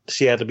 and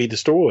she had to be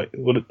destroyed.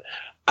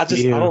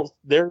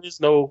 There is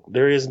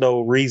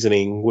no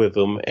reasoning with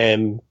them,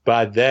 and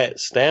by that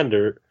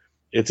standard,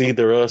 it's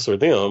either us or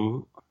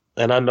them.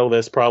 And I know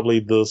that's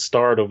probably the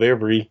start of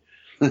every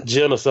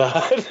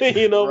genocide,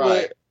 you know.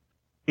 Right.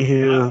 But,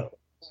 yeah.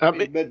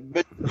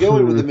 But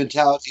going with the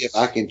mentality, if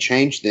I can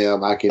change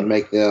them, I can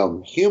make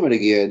them human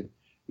again.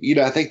 You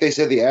know, I think they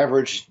said the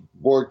average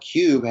Borg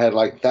cube had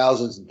like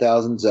thousands and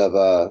thousands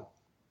of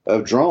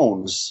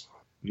drones.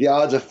 The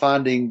odds of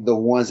finding the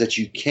ones that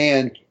you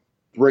can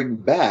bring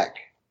back,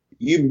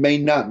 you may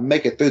not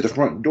make it through the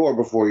front door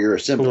before you're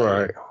assembled.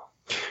 Right.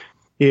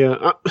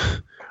 Yeah.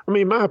 I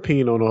mean, my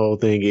opinion on the whole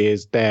thing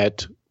is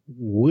that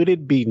would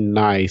it be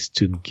nice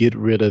to get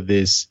rid of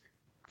this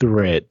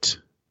threat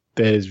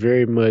that is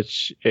very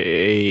much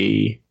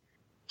a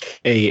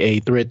a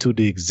threat to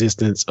the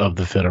existence of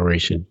the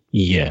Federation.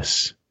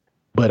 Yes.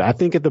 But I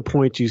think at the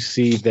point you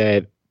see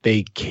that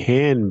they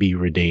can be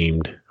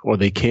redeemed or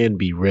they can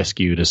be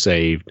rescued or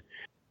saved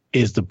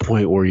is the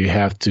point where you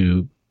have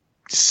to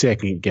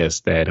second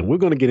guess that. And we're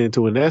going to get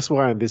into it. And that's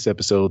why in this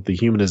episode, the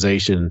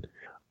humanization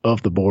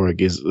of the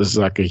Borg is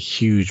like a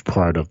huge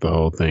part of the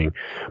whole thing.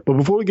 But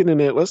before we get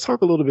into that, let's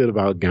talk a little bit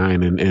about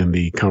Guinan and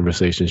the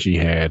conversation she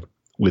had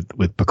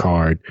with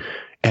Picard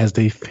as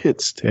they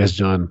fenced, as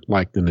John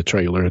liked in the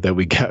trailer that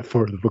we got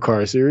for the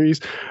Picard series.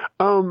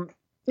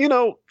 You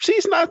know,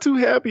 she's not too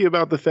happy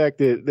about the fact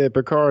that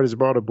Picard has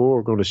brought a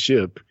Borg on a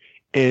ship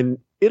and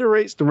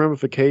iterates the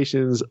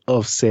ramifications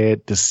of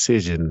said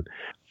decision.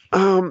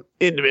 And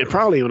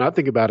probably when I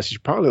think about it, she's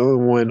probably the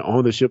only one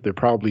on the ship that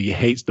probably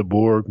hates the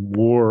Borg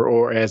more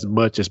or as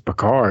much as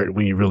Picard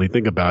when you really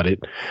think about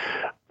it.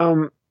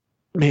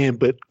 Man,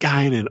 but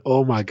Guinan,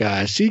 oh my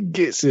gosh, she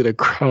gets it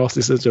across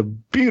in such a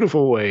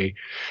beautiful way.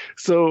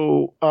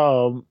 So,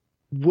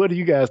 what do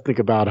you guys think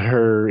about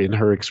her and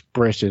her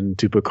expression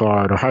to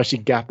Picard, or how she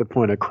got the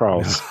point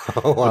across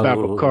about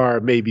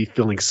Picard maybe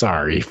feeling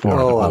sorry for the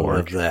Borg? I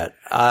love that.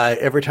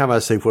 Every time I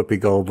see Whoopi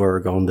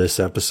Goldberg on this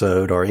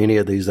episode or any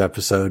of these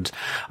episodes,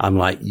 I'm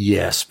like,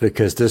 yes,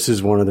 because this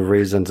is one of the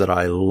reasons that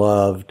I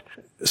loved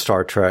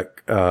Star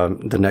Trek,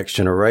 The Next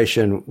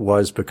Generation,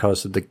 was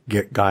because of the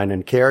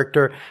Guinan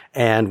character.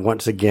 And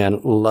once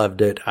again,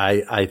 loved it.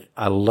 I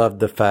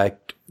loved the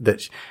fact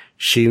that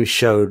she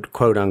showed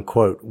quote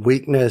unquote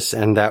weakness,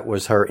 and that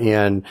was her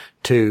end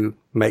to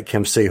make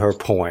him see her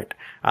point.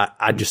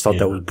 I just thought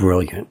that was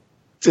brilliant.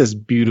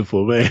 Just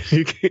beautiful, man.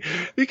 You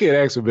can't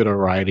ask for a bit of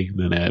writing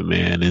than that,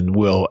 man, and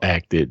well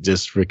acted.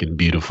 Just freaking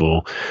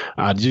beautiful.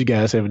 Did you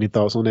guys have any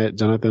thoughts on that,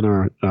 Jonathan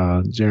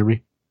or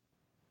Jeremy?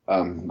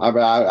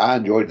 I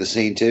enjoyed the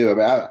scene too. I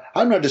mean,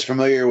 I'm not as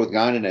familiar with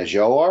Guinan as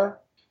y'all are,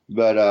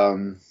 but I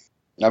mean,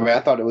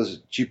 I thought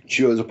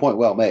she was a point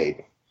well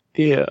made.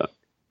 Yeah,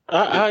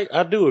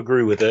 I do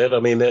agree with that. I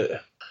mean,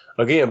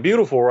 again,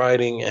 beautiful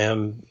writing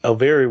and a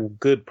very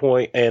good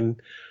point.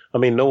 And I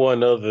mean, no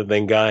one other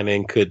than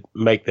Guinan could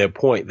make that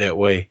point that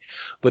way.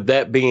 But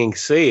that being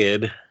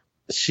said,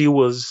 she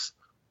was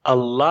a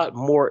lot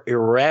more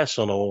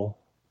irrational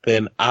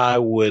than I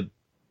would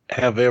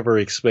have ever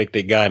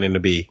expected Guinan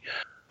to be.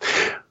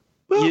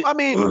 Well, I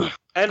mean,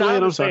 and I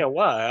understand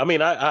why. I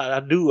mean, I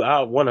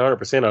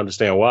 100%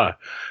 understand why.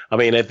 I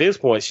mean, at this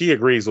point, she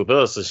agrees with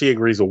us and she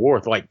agrees with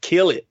Worf. Like,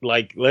 kill it.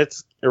 Like,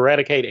 let's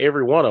eradicate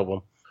every one of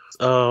them.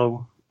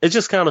 It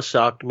just kind of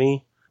shocked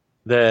me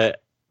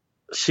that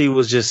she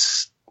was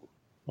just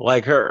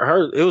like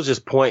it was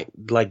just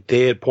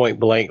dead point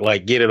blank,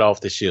 like, get it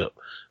off the ship.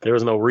 There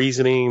was no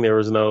reasoning. There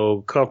was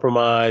no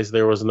compromise.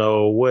 There was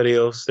no what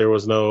else. There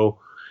was no.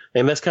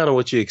 And that's kind of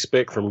what you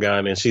expect from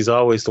Guinan. She's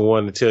always the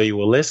one to tell you,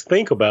 well, let's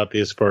think about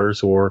this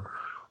first, or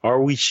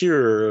are we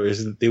sure?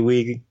 Do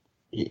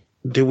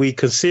we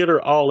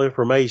consider all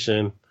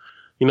information?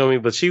 You know what I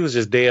mean? But she was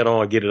just dead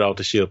on, get it off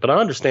the ship. But I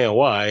understand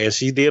why. And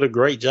she did a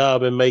great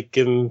job in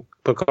making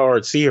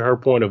Picard see her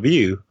point of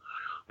view.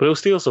 But it was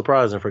still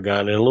surprising for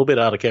Guinan, a little bit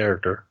out of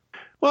character.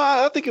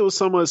 Well, I think it was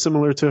somewhat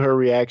similar to her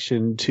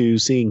reaction to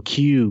seeing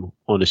Q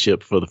on the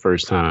ship for the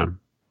first time.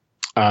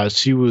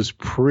 She was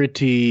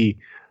pretty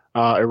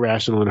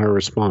irrational in her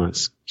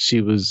response. She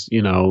was,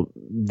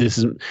 this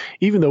is,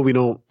 even though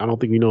I don't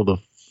think we know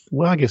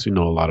I guess we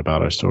know a lot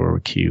about our story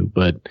with Q,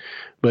 but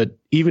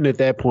even at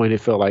that point, it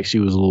felt like she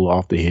was a little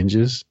off the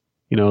hinges,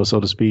 so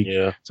to speak.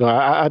 Yeah. So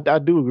I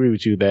do agree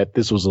with you that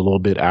this was a little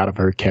bit out of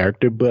her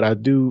character, but I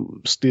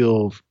do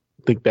still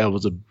think that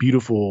was a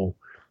beautiful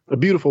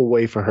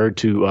way for her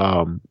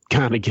to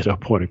kind of get her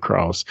point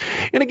across.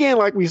 And again,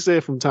 like we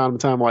said from time to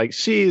time, like,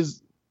 she is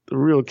the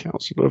real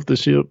counselor of the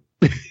ship.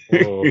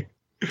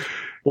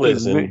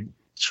 Listen,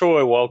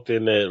 Troy walked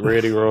in that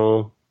ready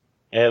room,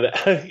 and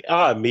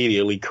I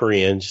immediately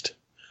cringed.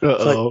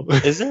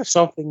 Like, is there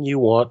something you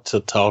want to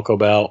talk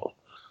about?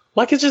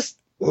 Like, it's just.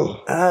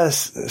 I'm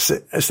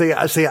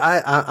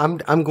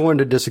going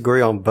to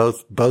disagree on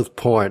both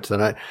points,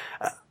 and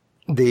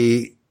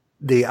the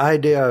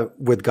idea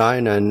with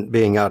Guinan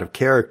being out of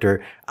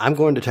character, I'm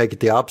going to take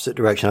it the opposite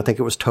direction. I think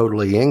it was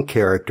totally in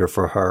character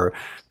for her,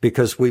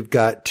 because we've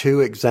got two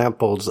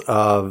examples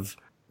of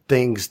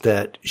things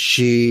that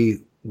she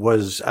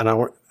was,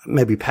 and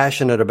maybe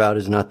passionate about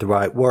is not the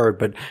right word,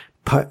 but,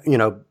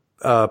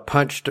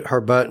 punched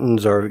her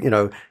buttons or,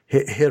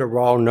 hit a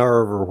raw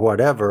nerve or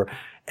whatever.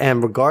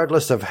 And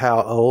regardless of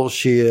how old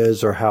she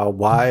is or how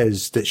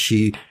wise that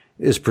she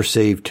is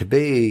perceived to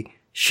be,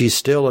 she's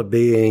still a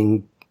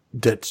being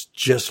that's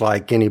just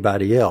like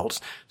anybody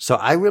else. So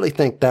I really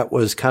think that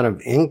was kind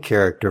of in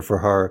character for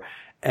her.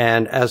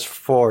 And as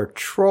for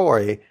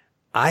Troy,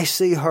 I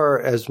see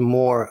her as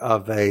more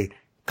of a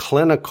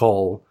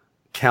clinical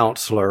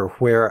counselor,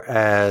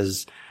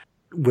 whereas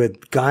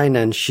with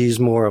Guinan, she's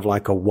more of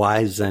like a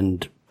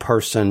wizened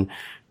person.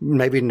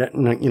 Maybe,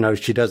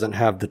 she doesn't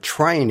have the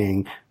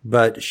training,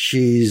 but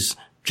she's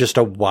just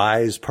a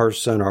wise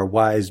person or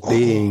wise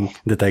being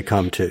that they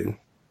come to.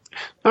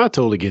 I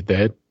totally get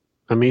that.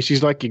 I mean,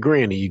 she's like your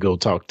granny you go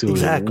talk to.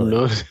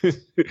 Exactly.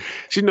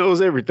 She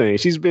knows everything.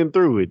 She's been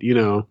through it,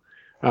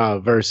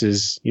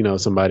 versus,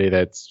 somebody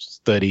that's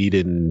studied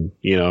and,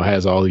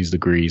 has all these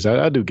degrees.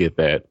 I do get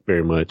that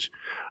very much.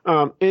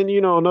 And,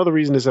 another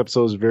reason this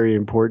episode is very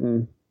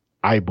important,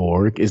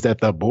 Iborg, is that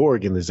the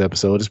Borg in this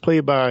episode is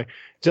played by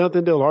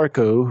Jonathan Del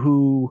Arco,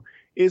 who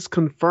is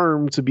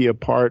confirmed to be a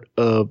part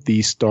of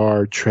the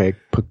Star Trek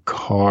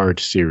Picard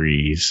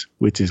series,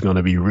 which is going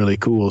to be really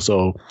cool.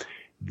 So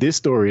this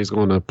story is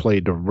going to play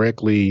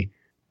directly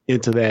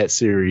into that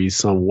series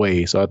some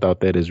way. So I thought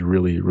that is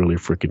really, really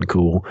freaking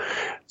cool.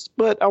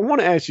 But I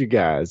want to ask you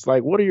guys,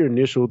 what are your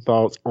initial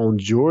thoughts on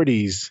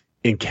Geordi's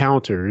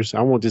encounters?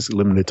 I won't just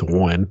limit it to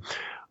one,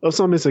 of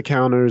some of his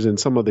encounters and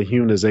some of the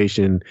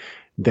humanization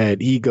that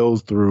he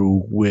goes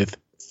through with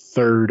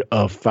Third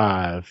of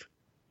Five.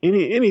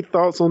 Any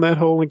thoughts on that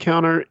whole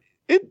encounter?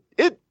 It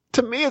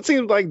to me, it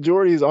seems like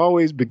Geordi is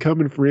always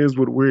becoming friends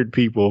with weird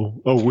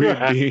people or weird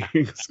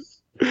beings.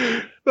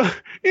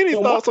 Any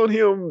thoughts on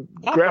him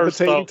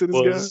gravitating to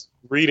this guy?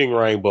 Reading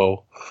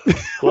Rainbow.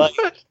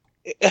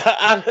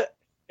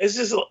 It's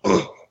just,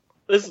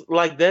 it's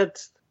like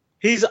that's,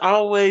 he's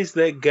always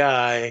that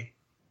guy.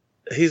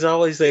 He's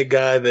always that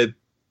guy that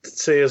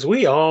says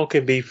we all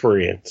can be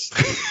friends.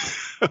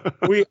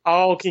 We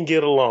all can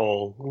get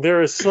along.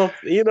 There is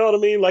something, you know what I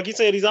mean? Like you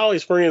said, he's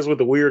always friends with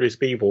the weirdest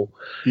people.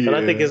 Yeah. And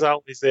I think it's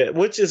always that,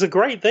 which is a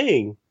great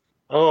thing.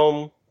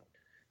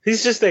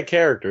 He's just that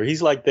character.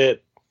 He's like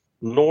that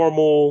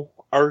normal,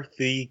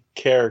 earthy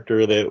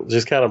character that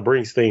just kind of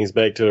brings things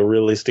back to a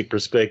realistic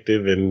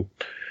perspective and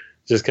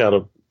just kind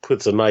of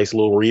puts a nice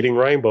little Reading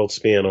Rainbow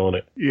spin on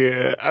it.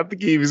 Yeah, I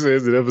think he even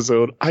says in the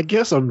episode, I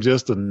guess I'm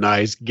just a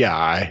nice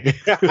guy.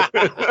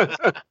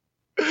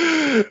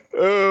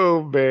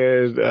 Oh,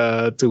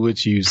 man. To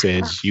which you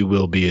said you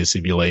will be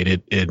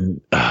assimilated. And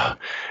I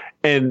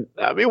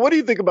mean, what do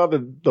you think about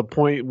the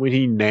point when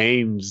he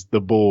names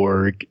the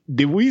Borg?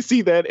 Did we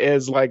see that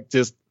as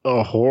just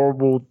a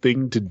horrible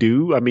thing to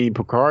do? I mean,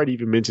 Picard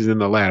even mentions in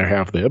the latter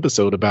half of the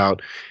episode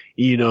about,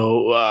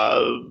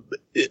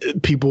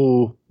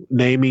 people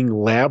naming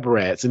lab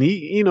rats. And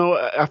he,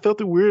 I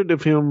felt it weird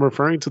of him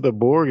referring to the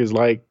Borg as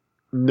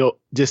no,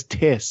 just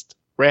test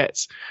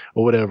rats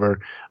or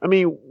whatever. I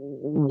mean,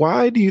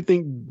 why do you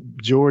think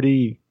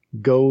Geordi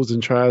goes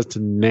and tries to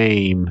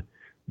name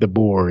the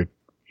Borg?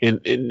 And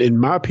in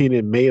my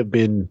opinion, it may have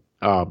been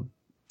Dr.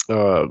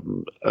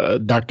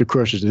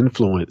 Crusher's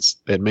influence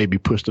that maybe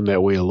pushed him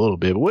that way a little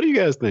bit. But what do you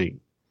guys think?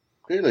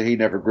 Clearly, he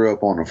never grew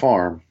up on a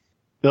farm.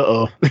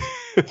 Uh-oh.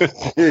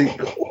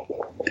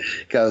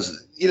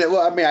 Because,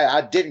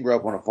 I didn't grow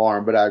up on a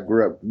farm, but I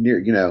grew up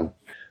near,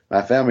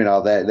 my family and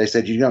all that. They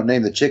said, you don't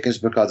name the chickens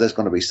because that's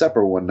going to be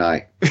supper one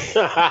night.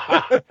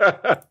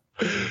 That's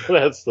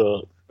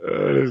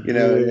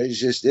it's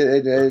just,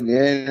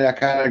 and I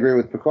kind of agree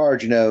with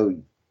Picard,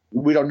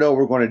 we don't know what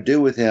we're going to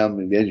do with him.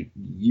 And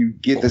you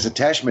get this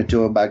attachment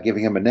to him by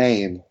giving him a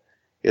name.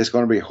 It's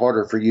going to be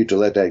harder for you to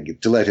let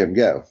him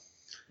go.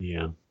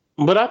 Yeah.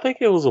 But I think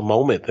it was a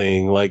moment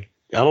thing. I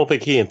don't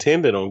think he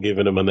intended on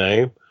giving him a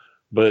name,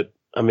 but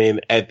I mean,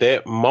 at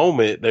that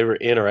moment they were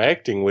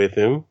interacting with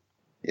him.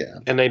 Yeah.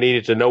 And they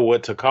needed to know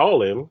what to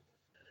call him.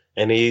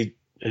 And he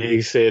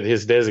said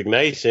his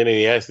designation, and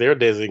he asked their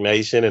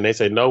designation, and they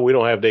said, no, we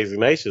don't have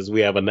designations. We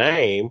have a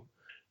name.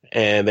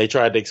 And they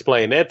tried to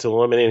explain that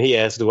to him. And then he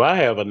asked, do I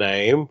have a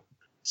name?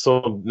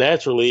 So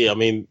naturally, I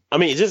mean,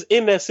 just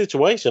in that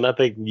situation, I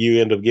think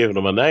you end up giving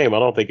him a name. I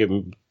don't think it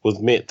was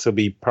meant to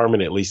be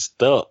permanently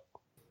stuck.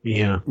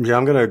 Yeah. Yeah,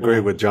 I'm going to agree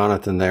with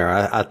Jonathan there.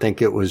 I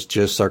think it was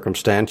just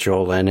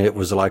circumstantial, and it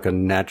was like a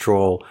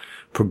natural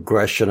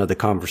progression of the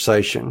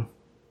conversation.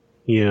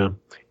 Yeah.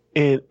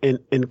 And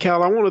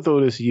Cal, I want to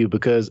throw this to you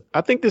because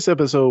I think this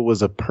episode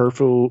was a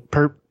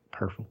perfect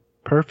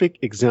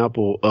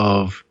example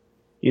of,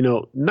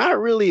 not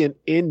really an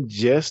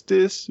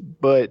injustice,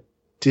 but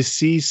to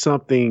see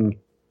something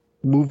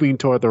moving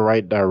toward the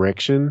right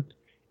direction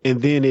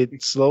and then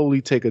it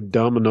slowly take a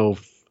domino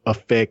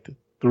effect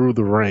through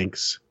the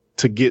ranks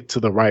to get to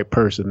the right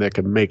person that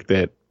can make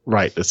that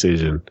right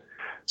decision.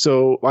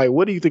 So,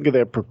 what do you think of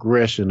that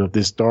progression of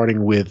this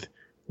starting with,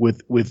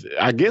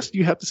 I guess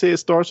you have to say it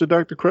starts with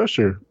Dr.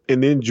 Crusher,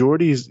 and then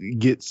Geordi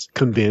gets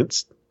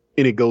convinced,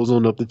 and it goes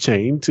on up the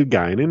chain to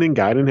Guinan, and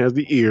Guinan has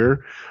the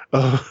ear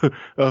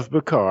of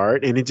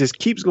Picard, and it just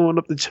keeps going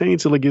up the chain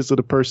till it gets to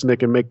the person that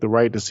can make the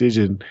right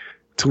decision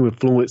to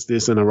influence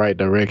this in the right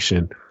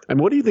direction. I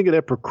mean, what do you think of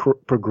that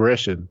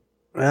progression?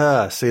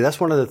 See, that's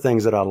one of the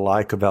things that I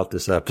like about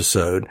this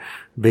episode,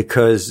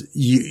 because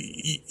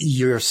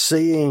you're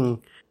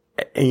seeing,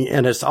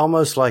 and it's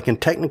almost like,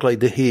 and technically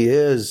he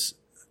is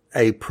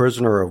a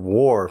prisoner of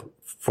war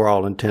for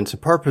all intents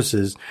and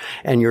purposes,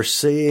 and you're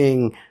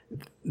seeing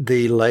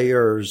the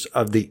layers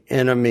of the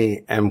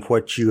enemy and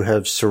what you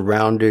have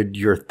surrounded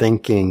your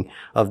thinking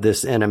of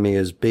this enemy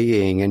as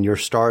being, and you're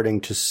starting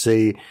to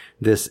see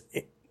this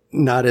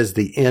not as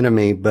the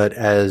enemy, but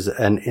as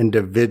an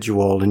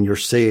individual, and you're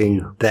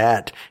seeing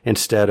that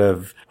instead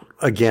of,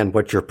 again,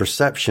 what your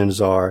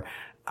perceptions are.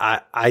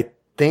 I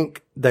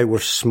think they were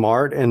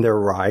smart in their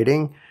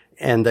writing,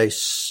 and they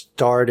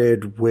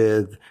started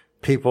with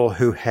people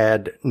who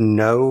had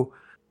no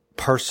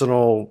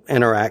personal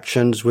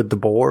interactions with the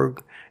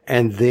Borg.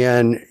 And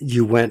then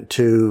you went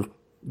to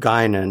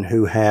Guinan,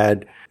 who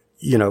had,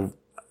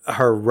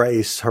 her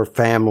race, her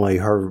family,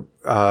 her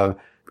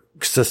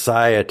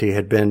society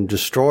had been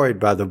destroyed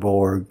by the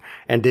Borg.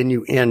 And then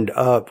you end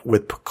up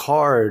with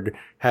Picard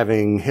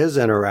having his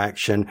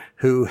interaction,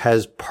 who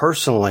has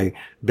personally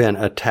been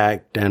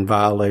attacked and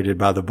violated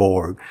by the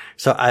Borg.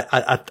 So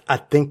I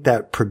think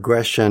that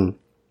progression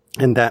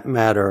in that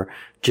matter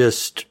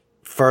just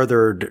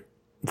furthered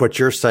what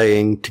you're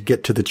saying to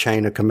get to the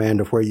chain of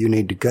command of where you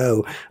need to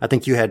go. I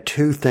think you had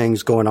two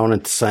things going on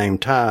at the same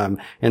time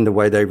in the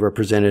way they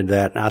represented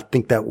that. And I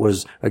think that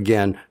was,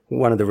 again,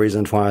 one of the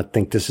reasons why I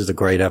think this is a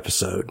great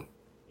episode.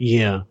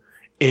 Yeah.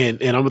 And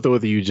I'm going to throw it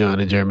to you, John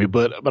and Jeremy,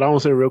 but I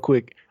want to say real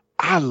quick,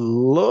 I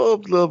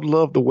love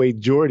the way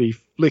Geordi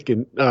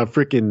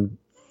freaking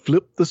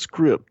flipped the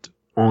script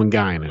on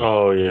Guinan.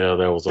 Oh, yeah,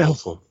 that was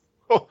awesome.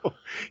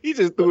 He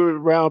just threw it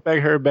around back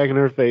in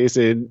her face,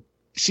 and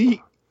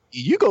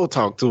you go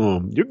talk to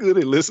him. You're good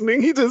at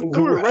listening. He just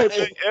threw it right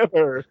back at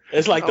her.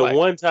 It's like the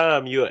one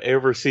time you'll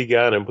ever see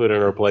Guinan put in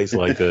her place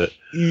like that.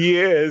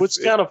 Yes. Which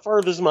kind of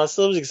furthers my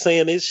subject,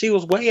 saying is she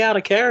was way out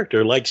of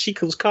character. Like, she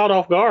was caught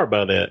off guard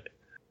by that.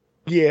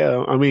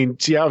 Yeah, I mean,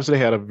 she obviously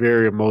had a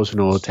very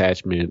emotional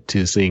attachment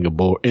to seeing a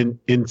Borg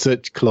in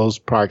such close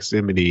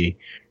proximity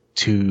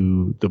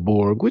to the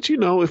Borg, which,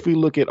 if we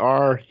look at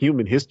our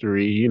human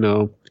history,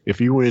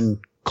 if you were in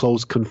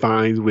close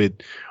confines with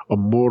a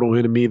mortal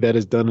enemy that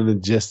has done an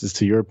injustice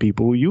to your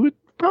people, you would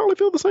probably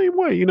feel the same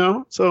way,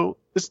 So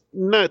it's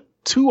not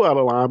too out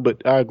of line,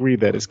 but I agree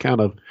that it's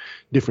kind of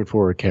different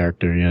for a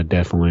character. Yeah,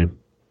 definitely.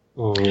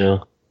 Oh, yeah.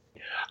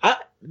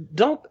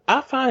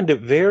 I find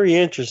it very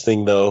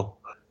interesting, though,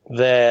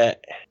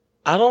 that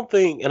I don't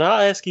think, and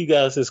I'll ask you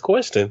guys this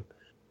question,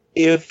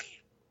 if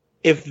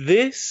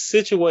this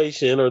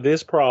situation or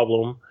this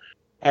problem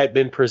had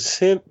been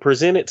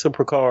presented to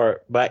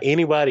Picard by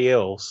anybody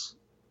else,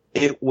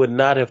 it would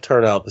not have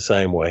turned out the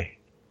same way.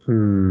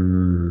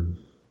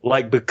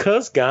 Like,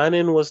 because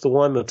Guinan was the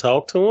one that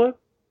talked to him,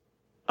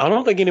 I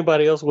don't think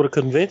anybody else would have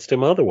convinced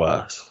him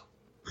otherwise.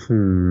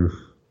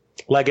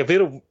 Like, if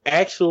it had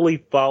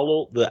actually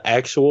followed the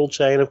actual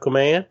chain of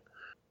command,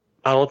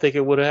 I don't think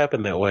it would have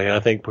happened that way.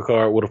 I think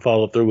Picard would have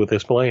followed through with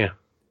his plan.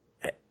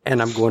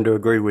 And I'm going to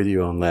agree with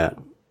you on that.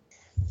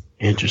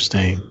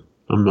 Interesting.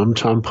 I'm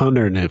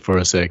pondering it for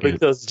a second.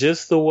 Because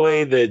just the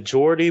way that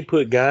Geordi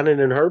put Guinan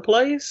in her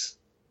place,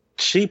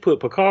 she put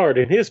Picard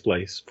in his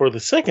place for the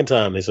second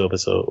time this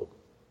episode.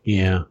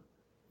 Yeah.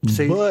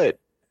 See, but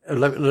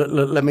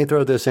let me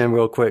throw this in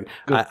real quick.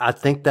 I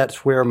think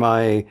that's where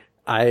my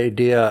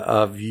idea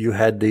of you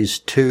had these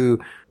two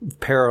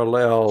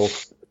parallel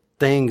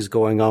things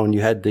going on.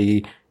 You had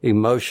the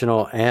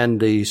emotional and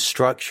the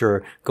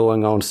structure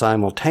going on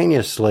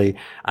simultaneously.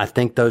 I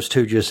think those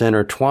two just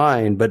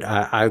intertwined, but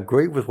I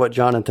agree with what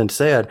Jonathan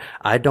said.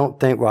 I don't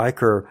think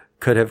Riker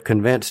could have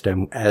convinced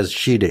him as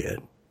she did.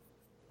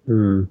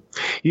 You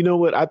know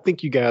what? I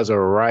think you guys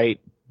are right,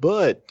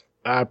 but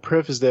I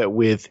preface that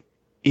with,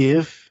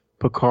 if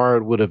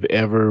Picard would have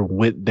ever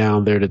went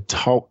down there to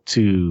talk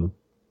to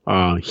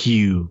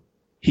Hugh,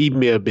 he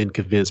may have been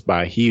convinced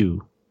by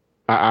Hugh.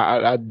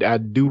 I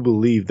do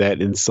believe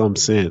that in some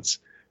sense,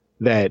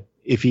 that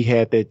if he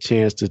had that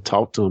chance to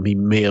talk to him, he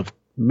may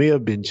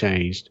have been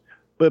changed.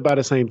 But by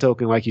the same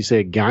token, like you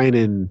said,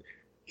 Guinan,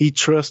 he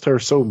trusts her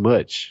so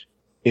much,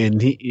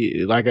 and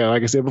he, like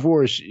I said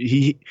before,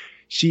 she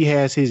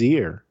has his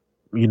ear,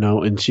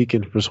 and she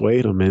can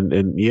persuade him.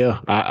 And yeah,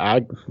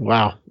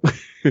 wow.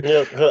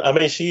 Yeah, I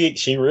mean,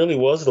 she really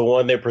was the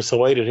one that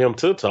persuaded him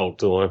to talk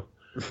to him.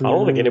 I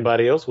don't think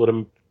anybody else would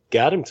have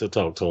got him to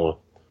talk to him.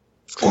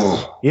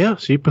 Yeah,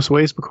 she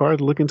persuades Picard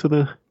to look into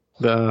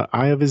the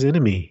eye of his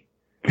enemy.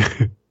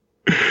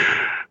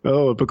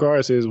 Oh,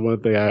 Picard says one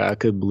thing I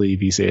couldn't believe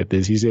he said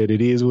this. He said,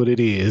 "It is what it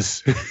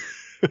is."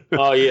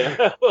 Oh,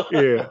 yeah.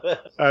 Yeah,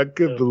 I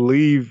couldn't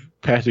believe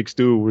Patrick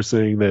Stewart was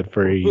saying that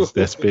phrase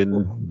that's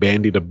been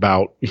bandied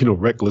about,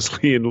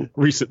 recklessly in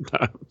recent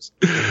times.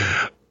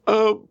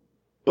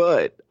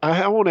 But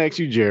I want to ask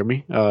you,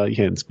 Jeremy, you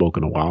hadn't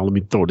spoken in a while. Let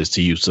me throw this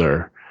to you,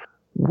 sir.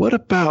 What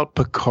about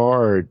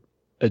Picard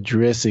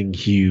addressing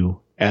Hugh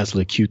as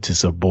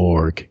Locutus of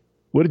Borg?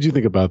 What did you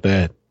think about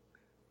that?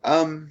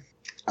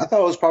 I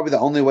thought it was probably the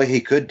only way he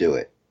could do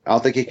it. I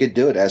don't think he could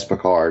do it as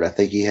Picard. I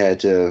think he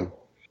had to.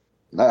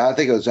 I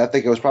think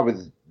it was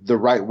probably the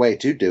right way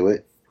to do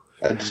it.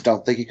 I just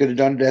don't think he could have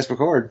done it as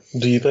Picard.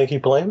 Do you think he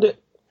planned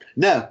it?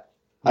 No,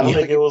 I don't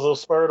think it was a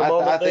spur of the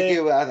moment. I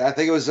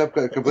think it was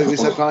completely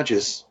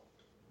subconscious.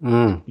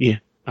 Yeah,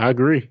 I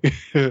agree.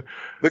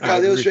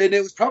 Because it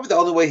was probably the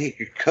only way he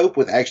could cope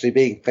with actually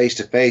being face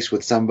to face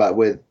with somebody,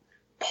 with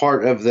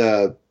part of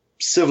the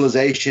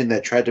civilization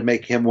that tried to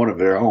make him one of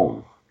their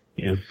own.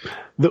 Yeah.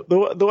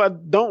 Though I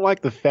don't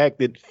like the fact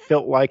that it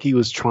felt like he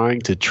was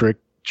trying to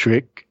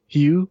trick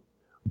Hugh,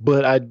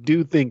 but I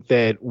do think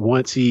that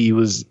once he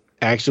was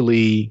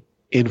actually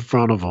in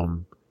front of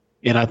him,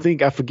 And I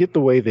forget the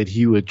way that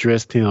Hugh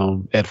addressed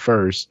him at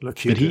first, but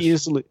he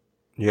instantly,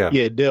 he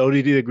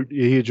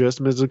addressed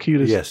him as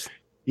Locutus. Yes.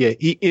 Yeah,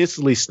 he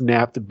instantly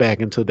snapped back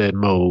into that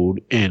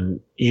mode, and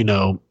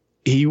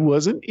he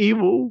wasn't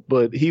evil,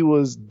 but he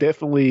was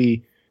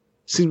definitely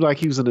seemed like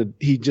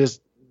he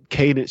just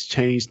cadence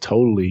changed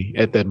totally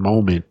at that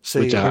moment,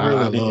 which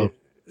I love.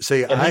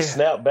 See, he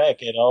snapped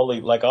back at all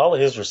of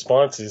his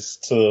responses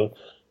to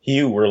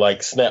Hugh were like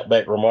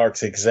snapback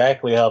remarks,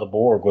 exactly how the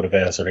Borg would have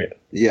answered it.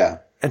 Yeah.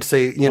 And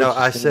see,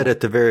 I said at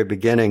the very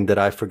beginning that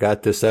I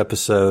forgot this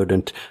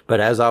episode,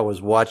 but as I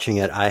was watching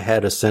it, I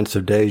had a sense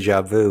of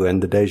deja vu,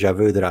 and the deja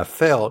vu that I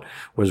felt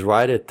was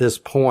right at this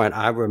point.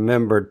 I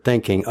remembered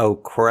thinking, "Oh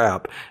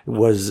crap,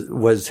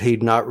 was he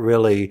not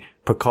really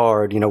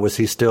Picard? Was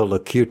he still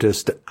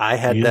Locutus?" I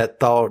had that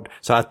thought.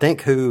 So I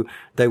think who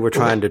they were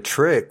trying to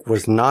trick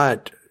was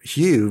not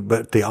Hugh,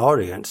 but the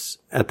audience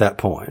at that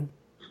point.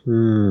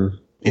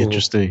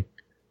 Interesting.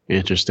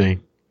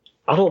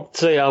 I don't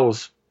say I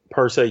was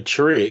per se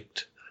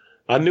tricked.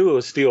 I knew it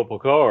was still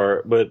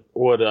Picard, but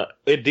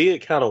it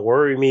did kind of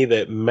worry me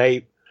that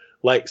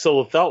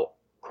so the thought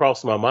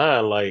crossed my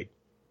mind,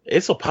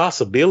 it's a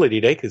possibility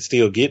they could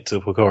still get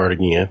to Picard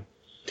again.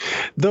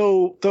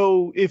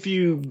 Though if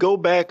you go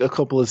back a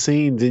couple of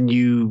scenes and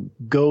you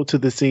go to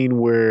the scene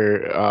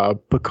where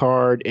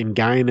Picard and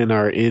Guinan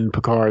are in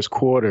Picard's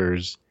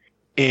quarters,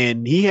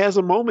 and he has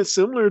a moment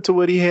similar to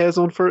what he has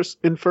in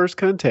First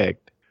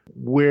Contact,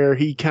 where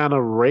he kind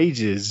of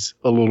rages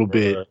a little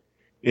bit.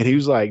 And he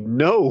was like,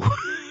 "No,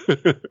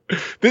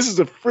 this is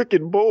a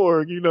freaking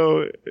Borg,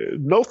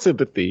 no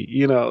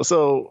sympathy,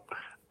 So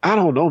I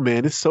don't know,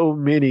 man. There's so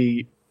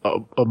many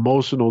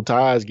emotional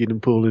ties getting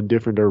pulled in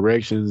different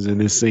directions.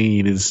 And this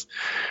scene is,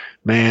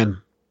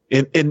 man.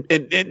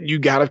 And you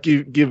gotta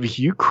give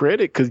Hugh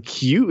credit, because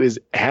Hugh is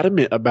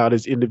adamant about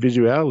his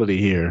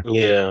individuality here.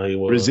 Yeah, he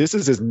was.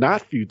 Resistance is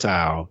not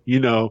futile.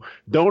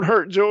 Don't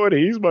hurt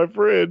Jordy. He's my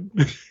friend.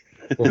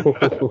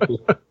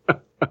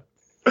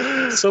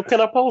 So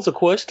can I pose a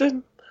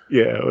question?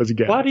 Yeah, what's you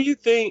got? Why do you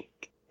think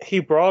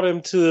he brought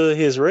him to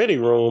his ready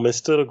room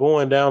instead of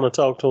going down to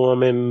talk to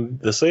him in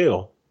the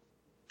cell?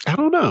 I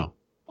don't know.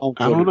 Home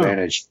field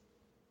advantage.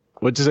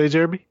 What'd you say,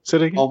 Jeremy? Say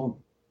that again?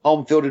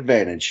 Home field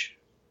advantage.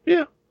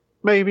 Yeah,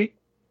 maybe.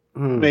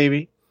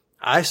 Maybe.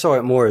 I saw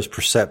it more as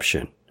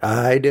perception.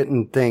 I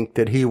didn't think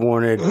that he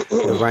wanted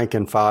the rank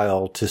and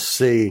file to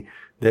see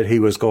that he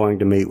was going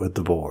to meet with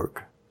the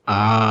Borg.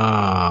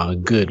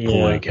 Good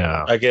point,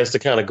 Kyle. I guess to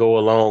kind of go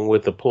along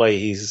with the play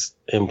he's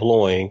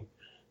employing,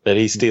 that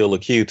he's still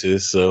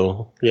Locutus.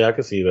 So, yeah, I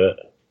can see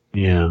that.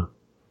 Yeah,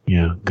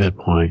 good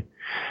point.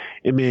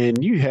 And,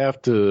 man, you have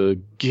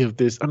to give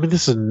this. I mean,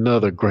 this is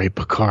another great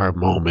Picard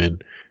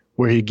moment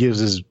where he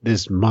gives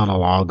this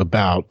monologue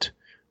about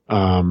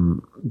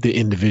the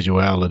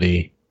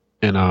individuality.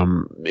 And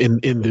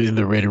in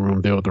the ready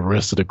room there with the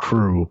rest of the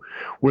crew,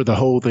 where the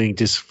whole thing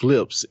just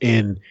flips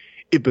and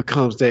it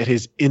becomes that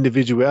his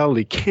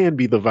individuality can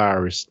be the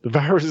virus. The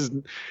virus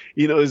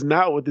is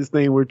not what this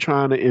thing we're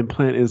trying to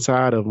implant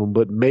inside of him,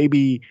 but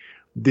maybe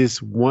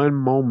this one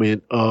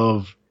moment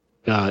of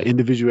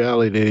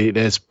individuality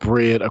that's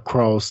spread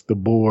across the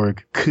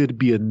Borg could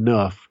be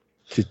enough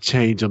to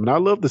change him. And I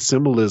love the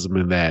symbolism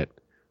in that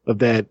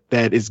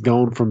it's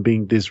gone from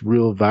being this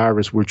real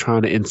virus we're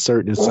trying to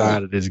insert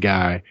inside of this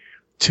guy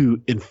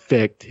to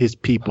infect his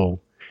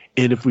people.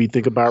 And if we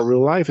think about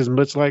real life, it's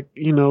much like,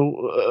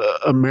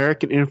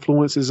 American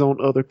influences on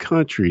other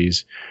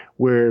countries,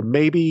 where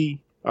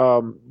maybe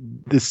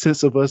the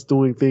sense of us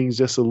doing things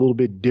just a little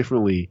bit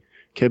differently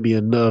can be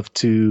enough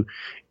to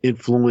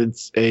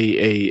influence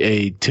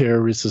a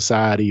terrorist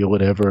society or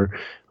whatever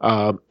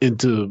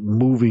into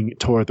moving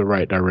toward the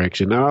right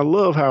direction. And I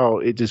love how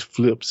it just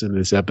flips in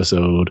this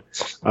episode.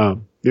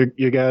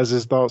 Your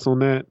guys' thoughts on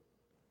that?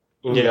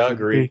 Yeah, I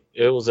agree.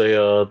 It was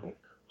that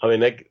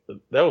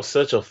was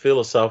such a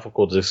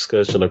philosophical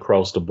discussion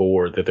across the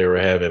board that they were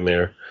having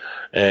there.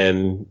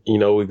 And,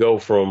 we go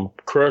from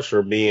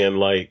Crusher being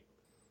like,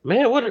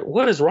 man,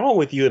 what is wrong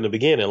with you in the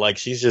beginning? Like,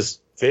 she's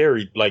just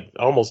very,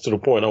 almost to the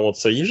point I want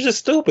to say, you're just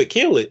stupid,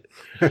 kill it.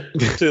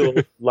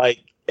 To,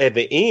 at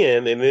the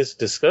end in this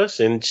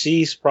discussion,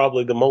 she's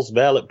probably the most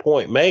valid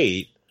point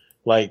made.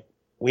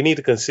 We need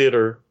to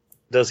consider,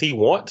 does he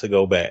want to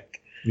go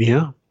back?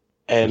 Yeah.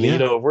 And,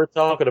 if we're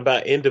talking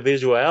about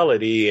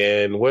individuality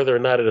and whether or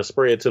not it'll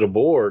spread to the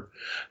Borg,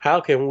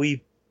 how can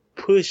we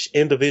push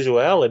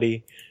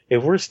individuality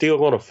if we're still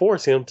going to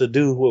force him to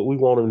do what we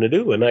want him to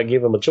do and not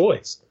give him a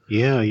choice?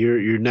 Yeah,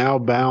 you're now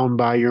bound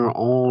by your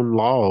own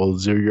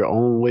laws or your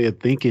own way of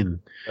thinking.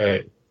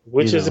 Right.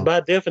 Which is, by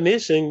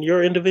definition,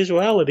 your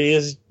individuality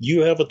is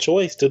you have a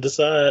choice to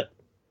decide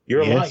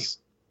your life.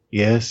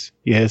 Yes.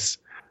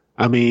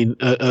 I mean,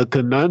 a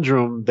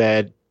conundrum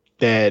that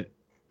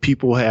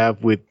people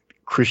have with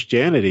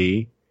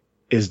Christianity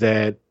is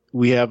that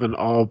we have an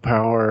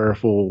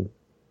all-powerful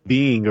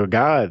being or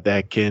God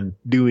that can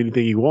do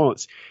anything he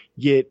wants,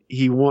 yet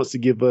he wants to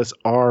give us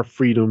our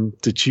freedom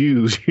to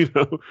choose.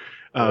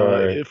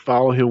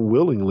 follow him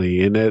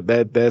willingly. And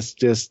that's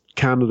just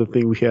kind of the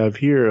thing we have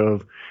here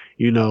of,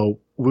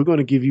 we're going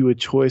to give you a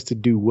choice to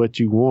do what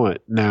you want.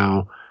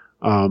 Now,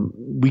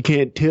 we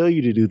can't tell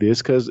you to do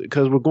this because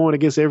we're going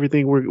against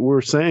everything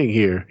we're saying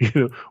here.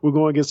 We're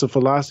going against the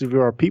philosophy of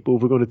our people.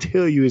 We're going to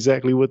tell you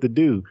exactly what to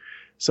do.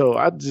 So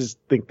I just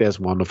think that's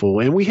wonderful.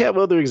 And we have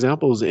other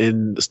examples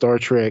in Star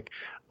Trek.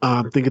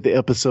 Think of the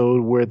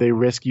episode where they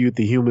rescued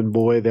the human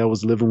boy that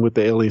was living with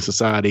the alien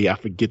society. I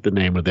forget the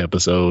name of the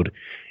episode.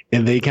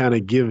 And they kind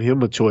of give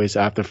him a choice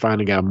after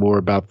finding out more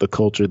about the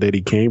culture that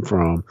he came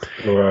from.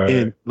 Right.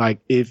 And like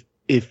and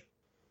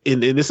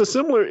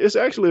it's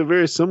actually a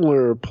very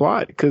similar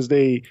plot because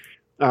they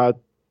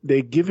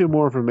give him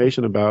more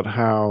information about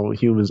how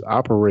humans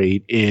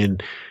operate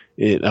and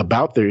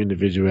about their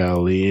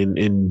individuality,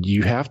 and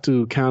you have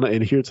to kind of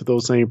adhere to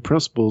those same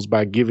principles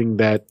by giving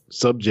that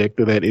subject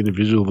or that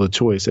individual the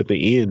choice at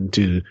the end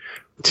to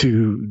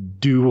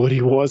do what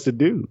he wants to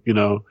do, And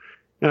I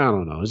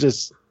don't know,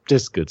 it's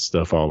just good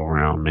stuff all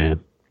around, man.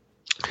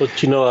 But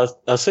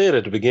I said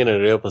at the beginning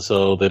of the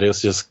episode that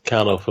it's just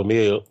kind of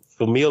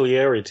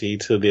familiarity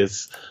to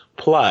this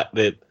plot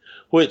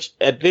which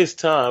at this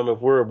time, if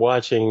we're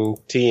watching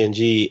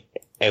TNG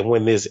and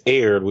when this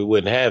aired, we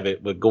wouldn't have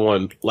it, but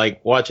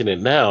watching it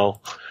now,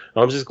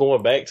 I'm just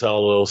going back to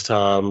all of those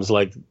times.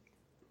 Like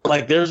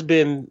there's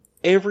been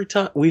every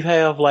time we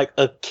have like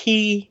a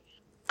key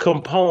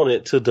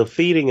component to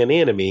defeating an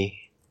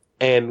enemy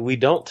and we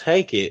don't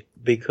take it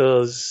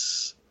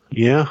because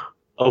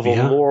of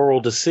a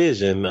moral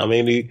decision. I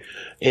mean,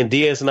 in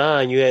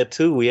DS9, you had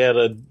two. We had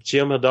a kid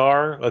Jim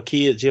Hadar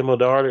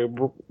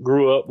that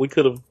grew up. We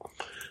could have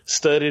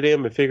studied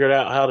him and figured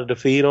out how to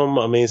defeat him.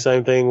 I mean,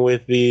 same thing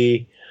with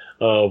the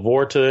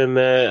Vorta in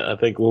that. I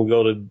think when we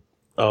go to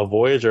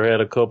Voyager,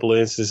 had a couple of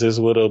instances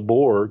with a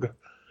Borg.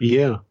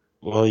 Yeah.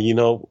 Well,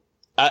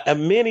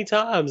 many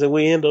times, and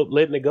we end up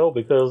letting it go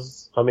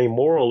because,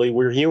 morally,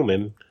 we're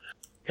human.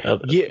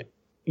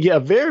 Yeah,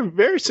 very,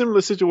 very similar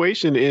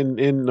situation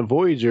in the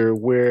Voyager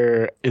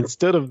where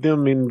instead of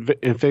them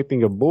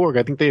infecting a Borg,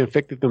 I think they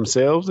infected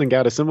themselves and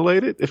got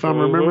assimilated, if I'm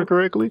remembering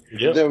correctly.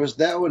 Yep. There was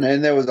that one,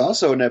 and there was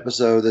also an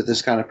episode that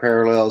this kind of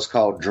parallels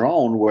called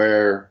Drone,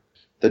 where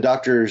the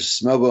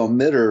Doctor's mobile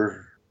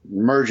emitter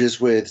merges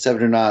with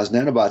 709's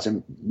nanobots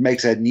and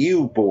makes a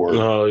new Borg.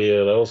 Oh,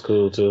 yeah, that was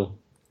cool, too.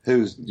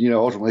 Who's,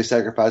 ultimately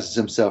sacrifices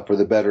himself for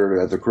the better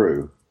of the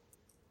crew.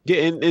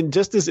 Yeah, and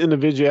just this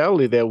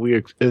individuality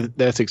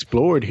that's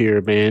explored here,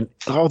 man.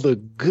 All the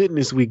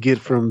goodness we get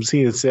from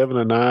seeing 7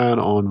 and 9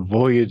 on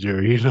Voyager,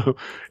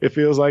 it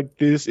feels like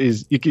this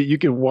is you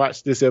can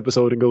watch this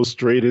episode and go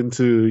straight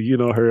into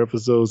her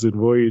episodes in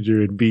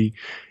Voyager and be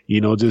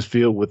just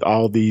filled with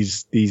all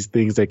these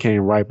things that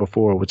came right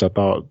before, which I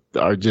thought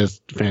are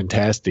just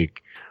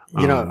fantastic.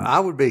 I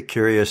would be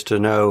curious to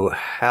know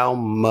how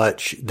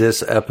much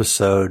this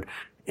episode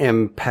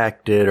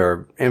impacted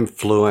or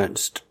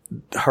influenced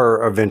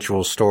her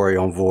eventual story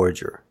on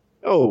Voyager.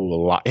 Oh, a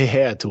lot. It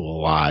had to a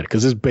lot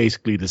because it's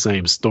basically the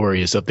same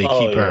story except they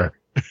keep her.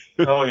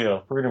 Oh yeah,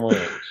 pretty much.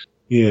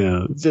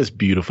 Yeah, it's just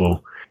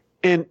beautiful.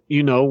 And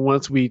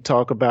once we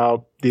talk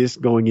about this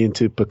going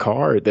into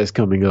Picard, that's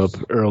coming up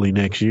early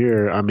next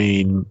year. I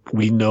mean,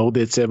 we know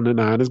that 7 and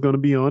 9 is going to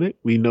be on it.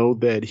 We know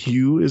that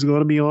Hugh is going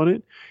to be on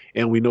it,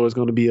 and we know it's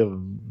going to be a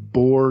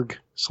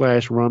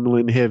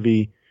Borg/Romulan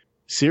heavy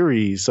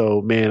series.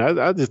 So man,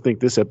 I just think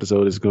this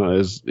episode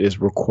is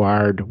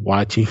required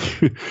watching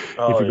if you're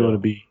going to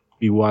be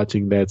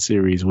watching that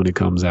series when it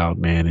comes out,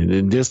 man.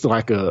 And just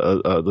like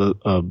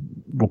a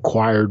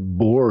required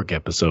Borg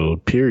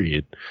episode,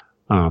 period.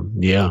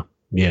 Yeah.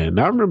 And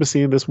I remember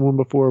seeing this one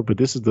before, but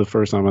this is the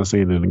first time I've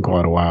seen it in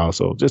quite a while.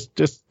 So just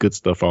good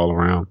stuff all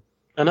around.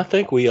 And I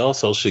think we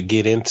also should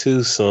get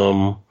into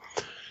some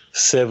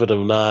 7 of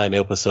 9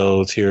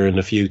 episodes here in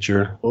the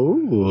future.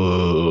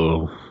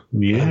 Oh,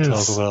 yes.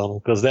 Talk about them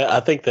because I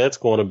think that's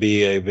going to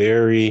be a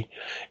very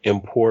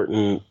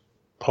important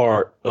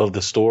part of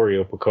the story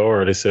of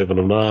Picard is 7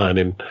 of 9,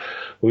 and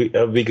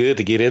it'd be good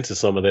to get into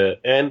some of that.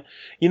 And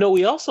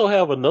we also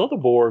have another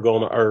Borg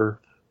on Earth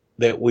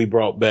that we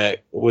brought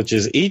back, which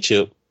is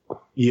Egypt.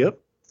 Yep.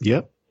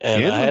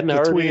 And I hadn't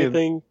heard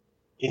anything.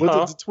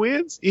 Was it the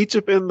twins?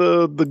 Egypt and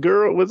the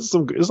girl?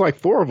 It's like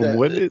 4 of them,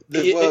 wasn't it?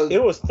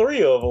 It was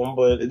 3 of them,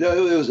 but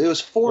no, it was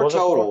 4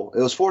 total.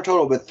 It was 4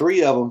 total, but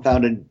 3 of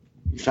them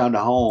found a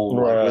home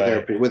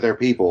with their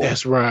people.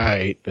 That's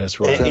right. And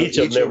so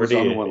Egypt never did.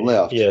 The only one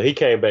left. Yeah, he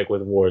came back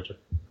with Voyager.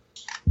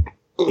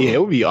 Yeah,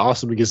 it would be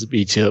awesome to get some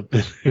Egypt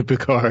and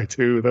Picard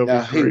too. That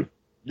would be great.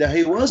 Now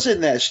he was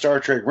in that Star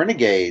Trek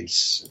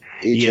Renegades,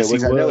 Egypt,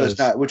 which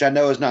I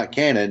know is not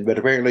canon, but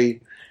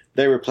apparently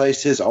they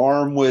replaced his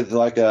arm with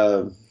like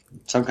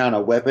some kind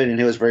of weapon, and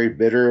he was very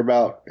bitter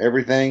about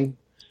everything.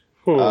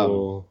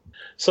 So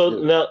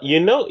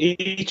now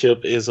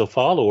Egypt is a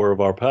follower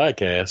of our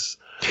podcast.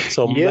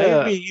 So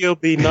maybe he'll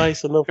be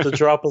nice enough to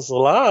drop us a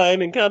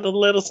line and kind of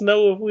let us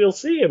know if we'll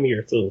see him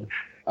here soon.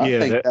 I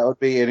think that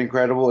would be an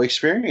incredible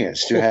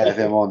experience to have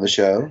him on the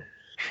show.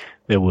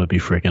 That would be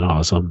freaking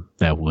awesome.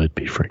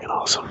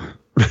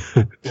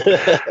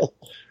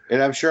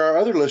 And I'm sure our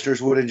other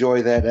listeners would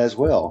enjoy that as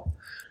well.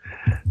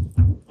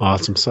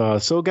 Awesome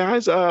sauce. So,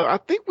 guys, I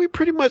think we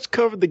pretty much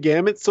covered the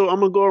gamut. So I'm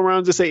going to go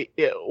around and say,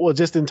 well,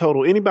 just in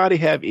total, anybody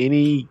have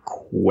any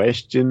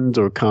questions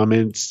or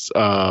comments?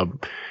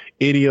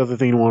 Any other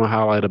thing you want to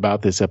highlight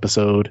about this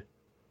episode?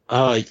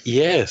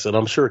 Yes, and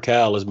I'm sure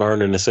Kyle is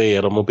burning his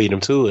head. I'm going to beat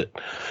him to it.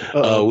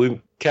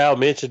 Kyle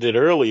mentioned it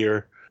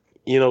earlier,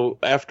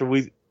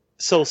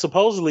 so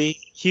supposedly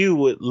Hugh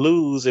would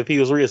lose, if he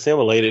was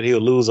reassimilated, he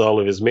would lose all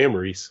of his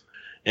memories.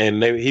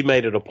 And he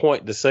made it a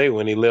point to say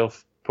when he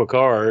left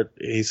Picard,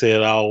 he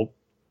said,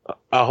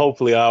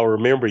 hopefully I'll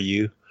remember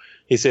you.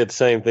 He said the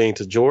same thing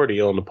to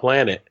Geordi on the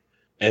planet.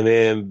 And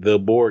then the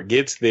Borg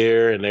gets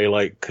there and they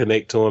like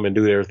connect to him and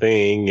do their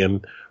thing.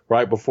 And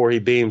right before he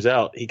beams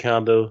out, he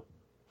kind of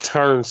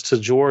turns to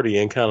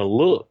Geordi and kind of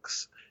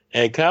looks.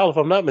 And Kyle, if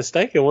I'm not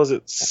mistaken, was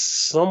it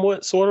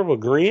somewhat sort of a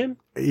grin?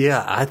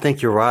 Yeah, I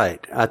think you're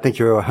right. I think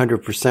you're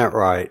 100%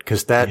 right.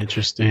 Because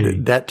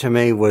that to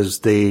me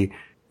was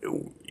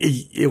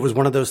it was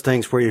one of those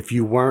things where if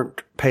you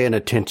weren't paying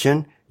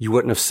attention, you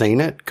wouldn't have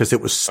seen it because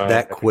it was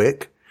that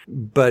quick.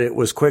 But it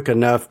was quick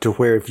enough to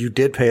where if you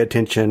did pay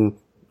attention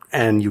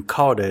and you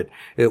caught it,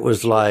 it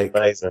was like,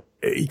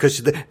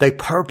 because they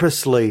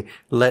purposely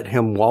let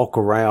him walk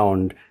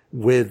around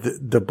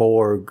with the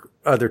Borg,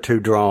 other two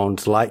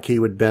drones, like he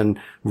would have been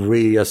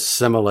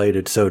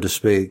reassimilated, so to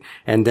speak,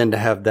 and then to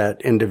have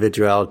that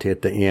individuality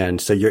at the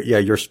end. So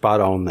you're spot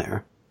on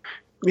there.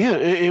 Yeah,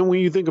 and when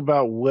you think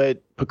about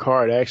what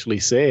Picard actually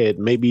said,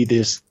 maybe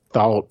this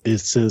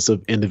sense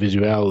of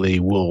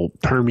individuality will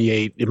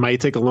permeate. It might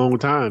take a long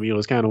time,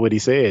 it's kind of what he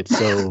said.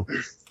 So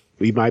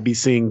we might be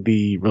seeing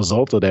the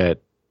result of that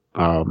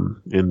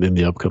in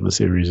the upcoming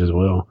series as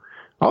well.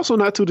 Also,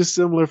 not too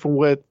dissimilar from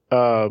what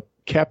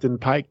Captain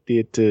Pike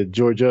did to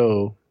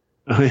Georgiou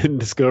in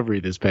Discovery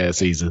this past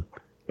season.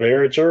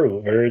 Very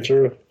true. Very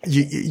true.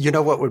 You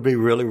know what would be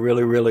really,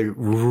 really, really,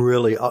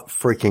 really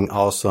freaking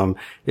awesome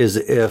is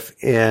if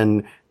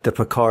in the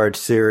Picard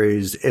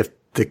series, if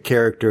the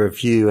character of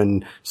Hugh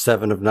and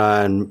Seven of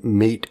Nine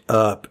meet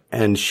up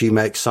and she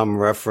makes some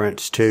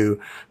reference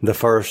to the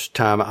first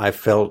time I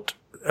felt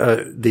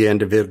the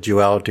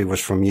individuality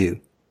was from you.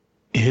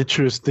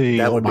 Interesting.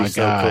 That would be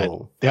so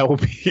cool. That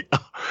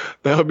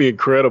would be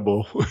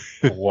incredible.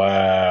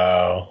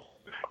 Wow.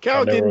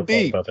 Cal getting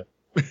beat.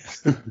 Would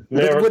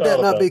that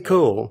not be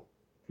cool?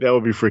 That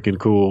would be freaking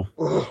cool.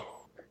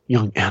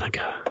 Young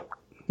Annika.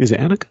 Is it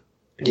Annika?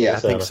 Yeah, I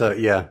think so.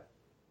 Yeah.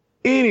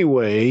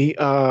 Anyway,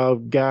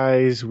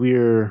 guys,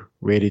 we're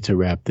ready to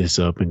wrap this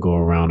up and go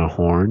around a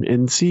horn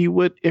and see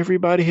what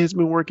everybody has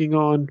been working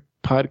on,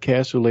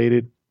 podcast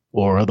related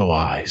or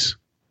otherwise.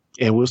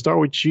 And we'll start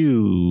with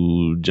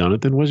you,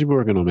 Jonathan. What you been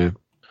working on, man?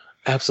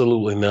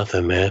 Absolutely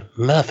nothing, man.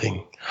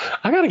 Nothing.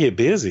 I got to get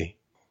busy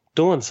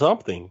doing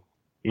something.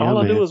 Yeah, all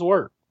I do is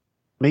work.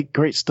 Make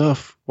great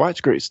stuff.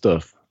 Watch great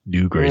stuff.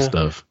 Do great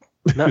stuff.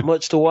 Not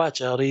much to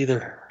watch out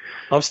either.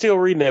 I'm still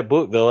reading that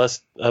book, though.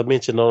 I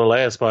mentioned on the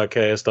last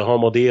podcast, the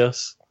Homo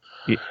Deus.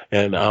 Yeah.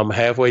 And I'm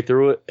halfway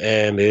through it,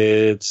 and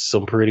it's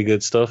some pretty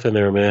good stuff in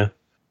there, man.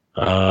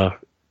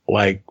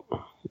 Like,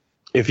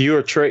 if you're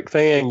a Trek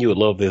fan, you would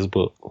love this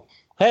book.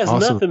 It has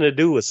nothing to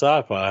do with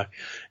sci-fi.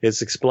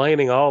 It's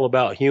explaining all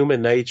about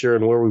human nature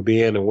and where we've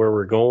been and where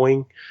we're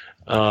going,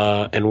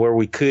 and where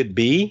we could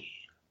be.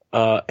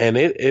 And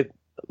it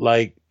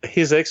like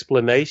his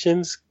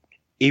explanations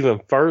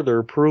even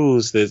further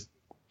proves that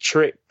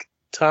Trek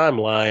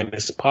timeline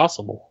is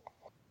possible.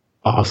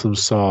 Awesome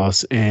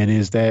sauce. And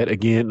is that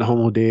again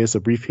Homo Deus, A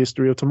Brief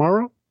History of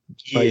Tomorrow?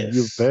 Yes. Like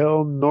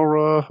Yuval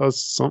Noah or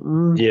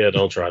something? Yeah,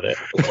 don't try that.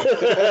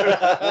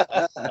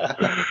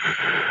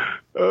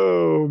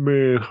 Oh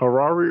man,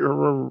 Harari.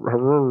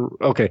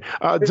 Okay,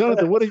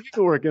 Jonathan, what have you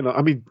been working on?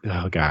 I mean,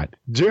 oh God,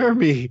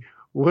 Jeremy,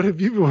 what have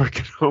you been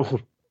working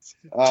on?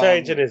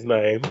 Changing his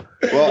name.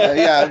 Well,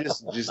 yeah, I'm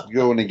just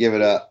going to give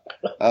it up.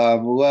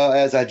 Well,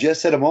 as I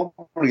just said a moment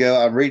ago,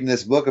 I'm reading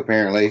this book.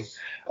 Apparently,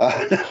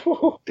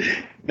 no.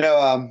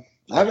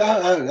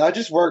 I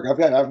just work.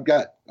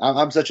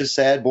 I'm such a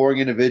sad, boring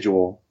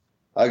individual.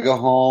 I go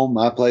home,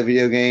 I play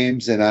video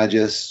games, and I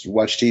just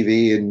watch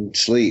TV and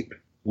sleep.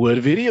 What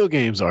video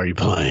games are you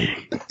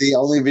playing? The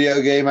only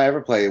video game I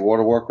ever played,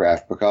 World of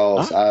Warcraft,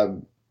 because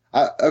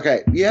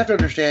okay, you have to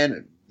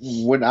understand,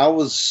 when I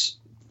was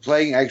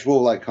playing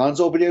actual like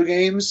console video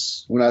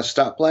games, when I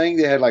stopped playing,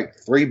 they had like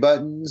 3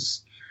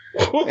 buttons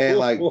and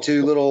like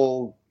 2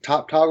 little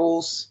top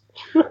toggles.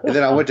 And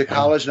then I went to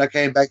college and I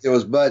came back, there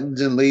was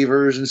buttons and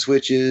levers and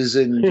switches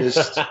and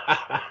just,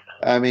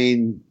 I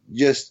mean,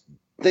 just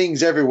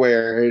things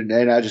everywhere.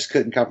 And I just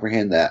couldn't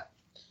comprehend that.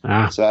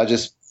 So I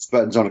just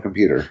buttons on a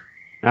computer.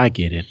 I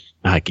get it.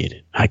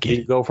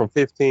 You go from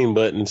 15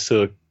 buttons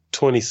to a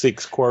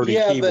 26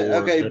 QWERTY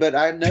keyboard. But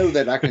I know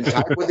that I can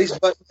type with these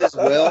buttons as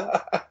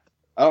well.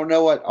 I don't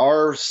know what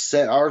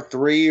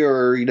R3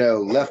 or,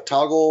 left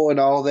toggle and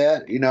all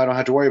that. I don't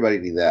have to worry about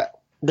any of that.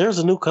 There's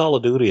a new Call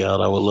of Duty out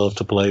I would love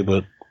to play,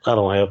 but I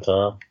don't have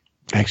time.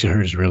 I actually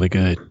heard it's really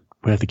good.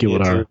 We have to get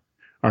with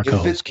our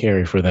co-host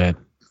Carrie for that.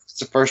 If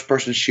it's a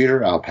first-person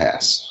shooter, I'll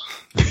pass.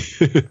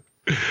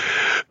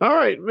 All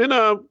right,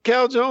 man.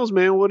 Cal Jones,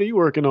 man, what are you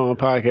working on,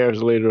 podcast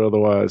related or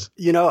otherwise?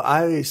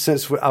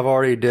 Since I've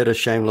already did a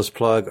shameless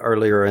plug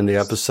earlier in the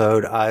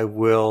episode, I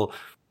will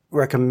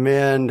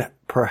recommend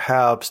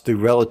perhaps the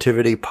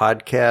Relativity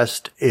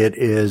podcast. It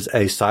is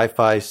a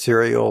sci-fi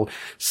serial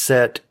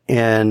set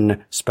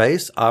in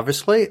space,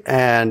 obviously,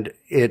 and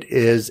it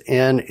is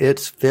in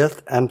its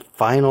 5th and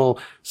final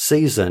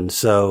season.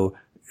 So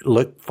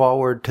look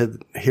forward to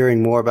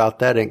hearing more about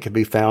that. It can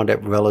be found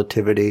at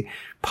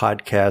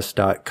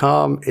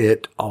relativitypodcast.com.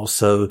 It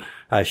also,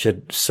 I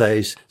should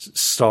say,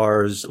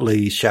 stars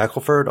Lee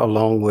Shackelford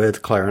along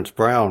with Clarence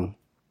Brown.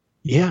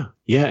 Yeah.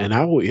 And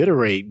I will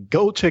iterate,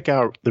 go check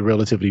out the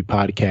Relativity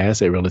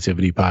Podcast at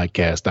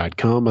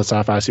relativitypodcast.com, a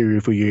sci-fi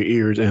series for your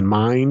ears and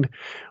mind,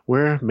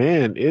 where,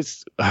 man,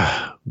 it's,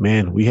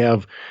 we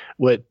have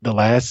the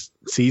last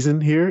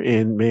season here,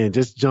 and man,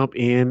 just jump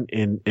in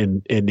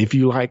and if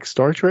you like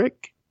Star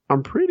Trek,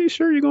 I'm pretty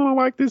sure you're going to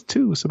like this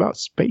too. It's about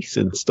space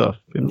and stuff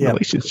and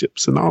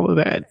relationships and all of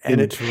that.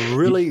 And it's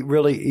really,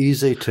 really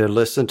easy to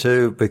listen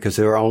to because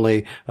they're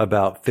only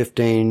about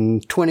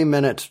 15, 20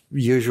 minutes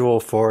usual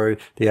for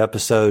the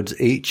episodes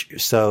each.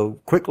 So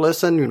quick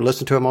listen. You can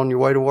listen to them on your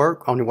way to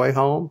work, on your way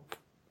home,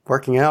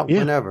 working out,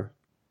 whenever.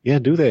 Yeah,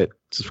 do that.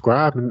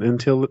 Subscribe and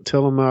tell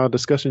them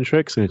Discussion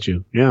Trek sent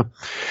you. Yeah.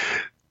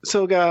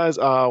 So, guys,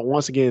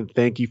 once again,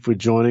 thank you for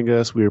joining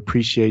us. We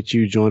appreciate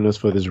you joining us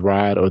for this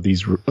ride of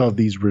these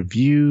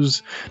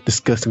reviews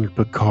discussing the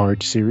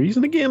Picard series.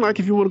 And again,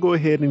 if you want to go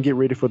ahead and get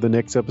ready for the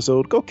next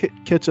episode, go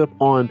catch up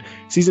on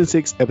Season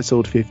 6,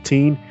 Episode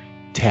 15,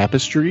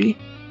 Tapestry.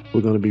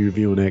 We're going to be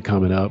reviewing that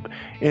coming up.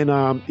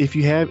 And if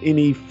you have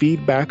any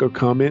feedback or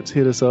comments,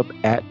 hit us up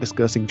at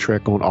Discussing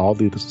Trek on all of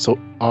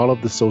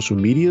the social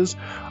medias.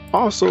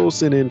 Also,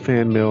 send in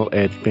fan mail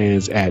at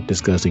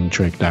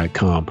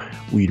fans@discussingtrek.com.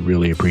 We'd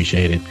really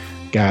appreciate it.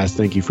 Guys,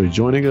 thank you for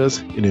joining us.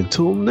 And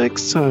until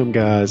next time,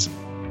 guys,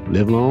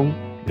 live long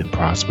and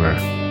prosper.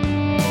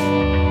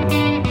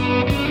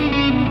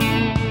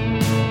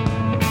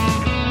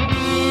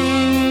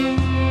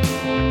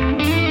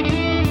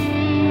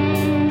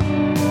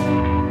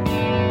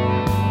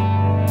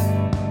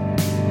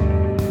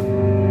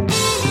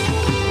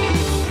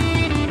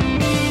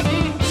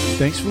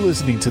 Thanks for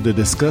listening to the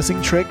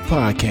Discussing Trek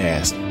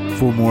podcast.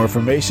 For more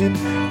information,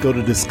 go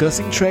to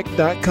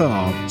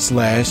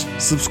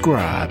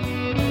discussingtrek.com/subscribe.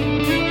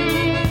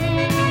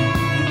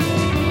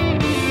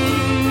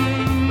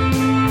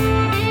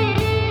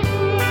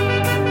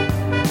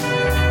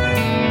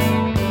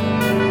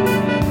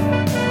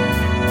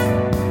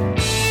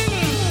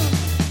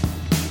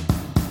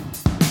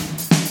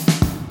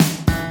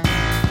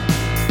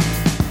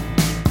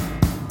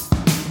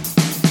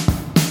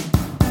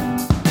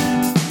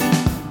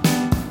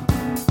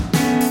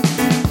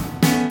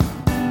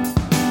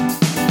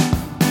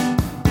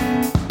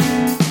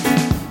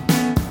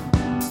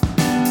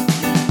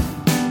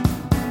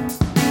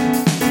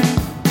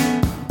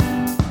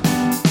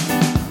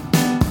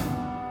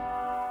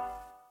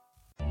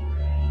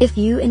 If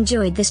you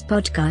enjoyed this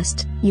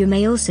podcast, you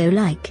may also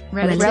like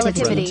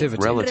Relativity.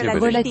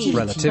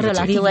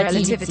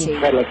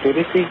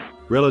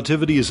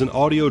 Relativity is an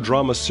audio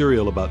drama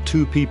serial about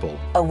two people,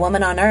 a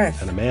woman on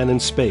Earth and a man in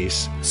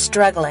space,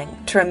 struggling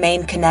to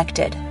remain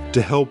connected,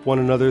 to help one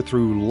another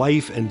through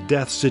life and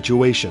death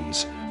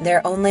situations.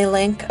 Their only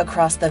link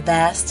across the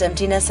vast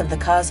emptiness of the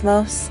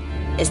cosmos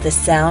is the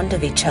sound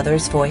of each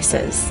other's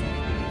voices.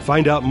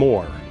 Find out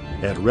more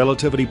at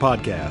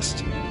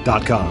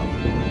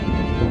relativitypodcast.com.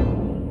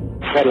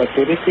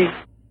 Relativity.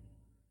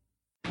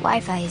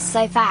 Wi-Fi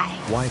sci-fi.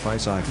 Wi-Fi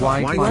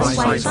sci-fi.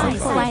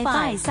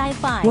 Wi-Fi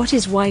sci-fi. What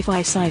is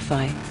Wi-Fi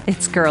sci-fi?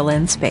 It's Girl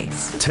in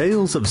Space.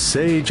 Tales of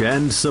Sage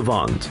and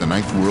Savant. The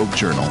Ninth World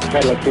Journal.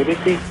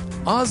 Relativity.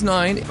 Oz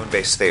 9.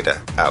 Moonbase Theta.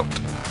 Out.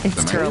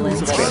 It's Girl in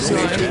Space.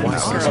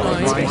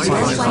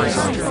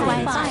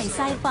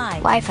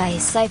 Wi-Fi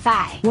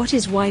sci-fi. What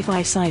is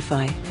Wi-Fi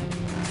sci-fi?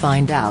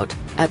 Find out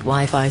at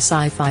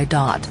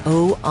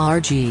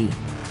wifi-sci-fi.org.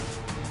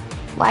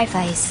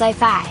 Wi-Fi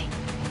sci-fi.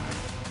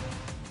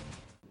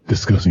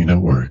 Discussing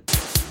Network.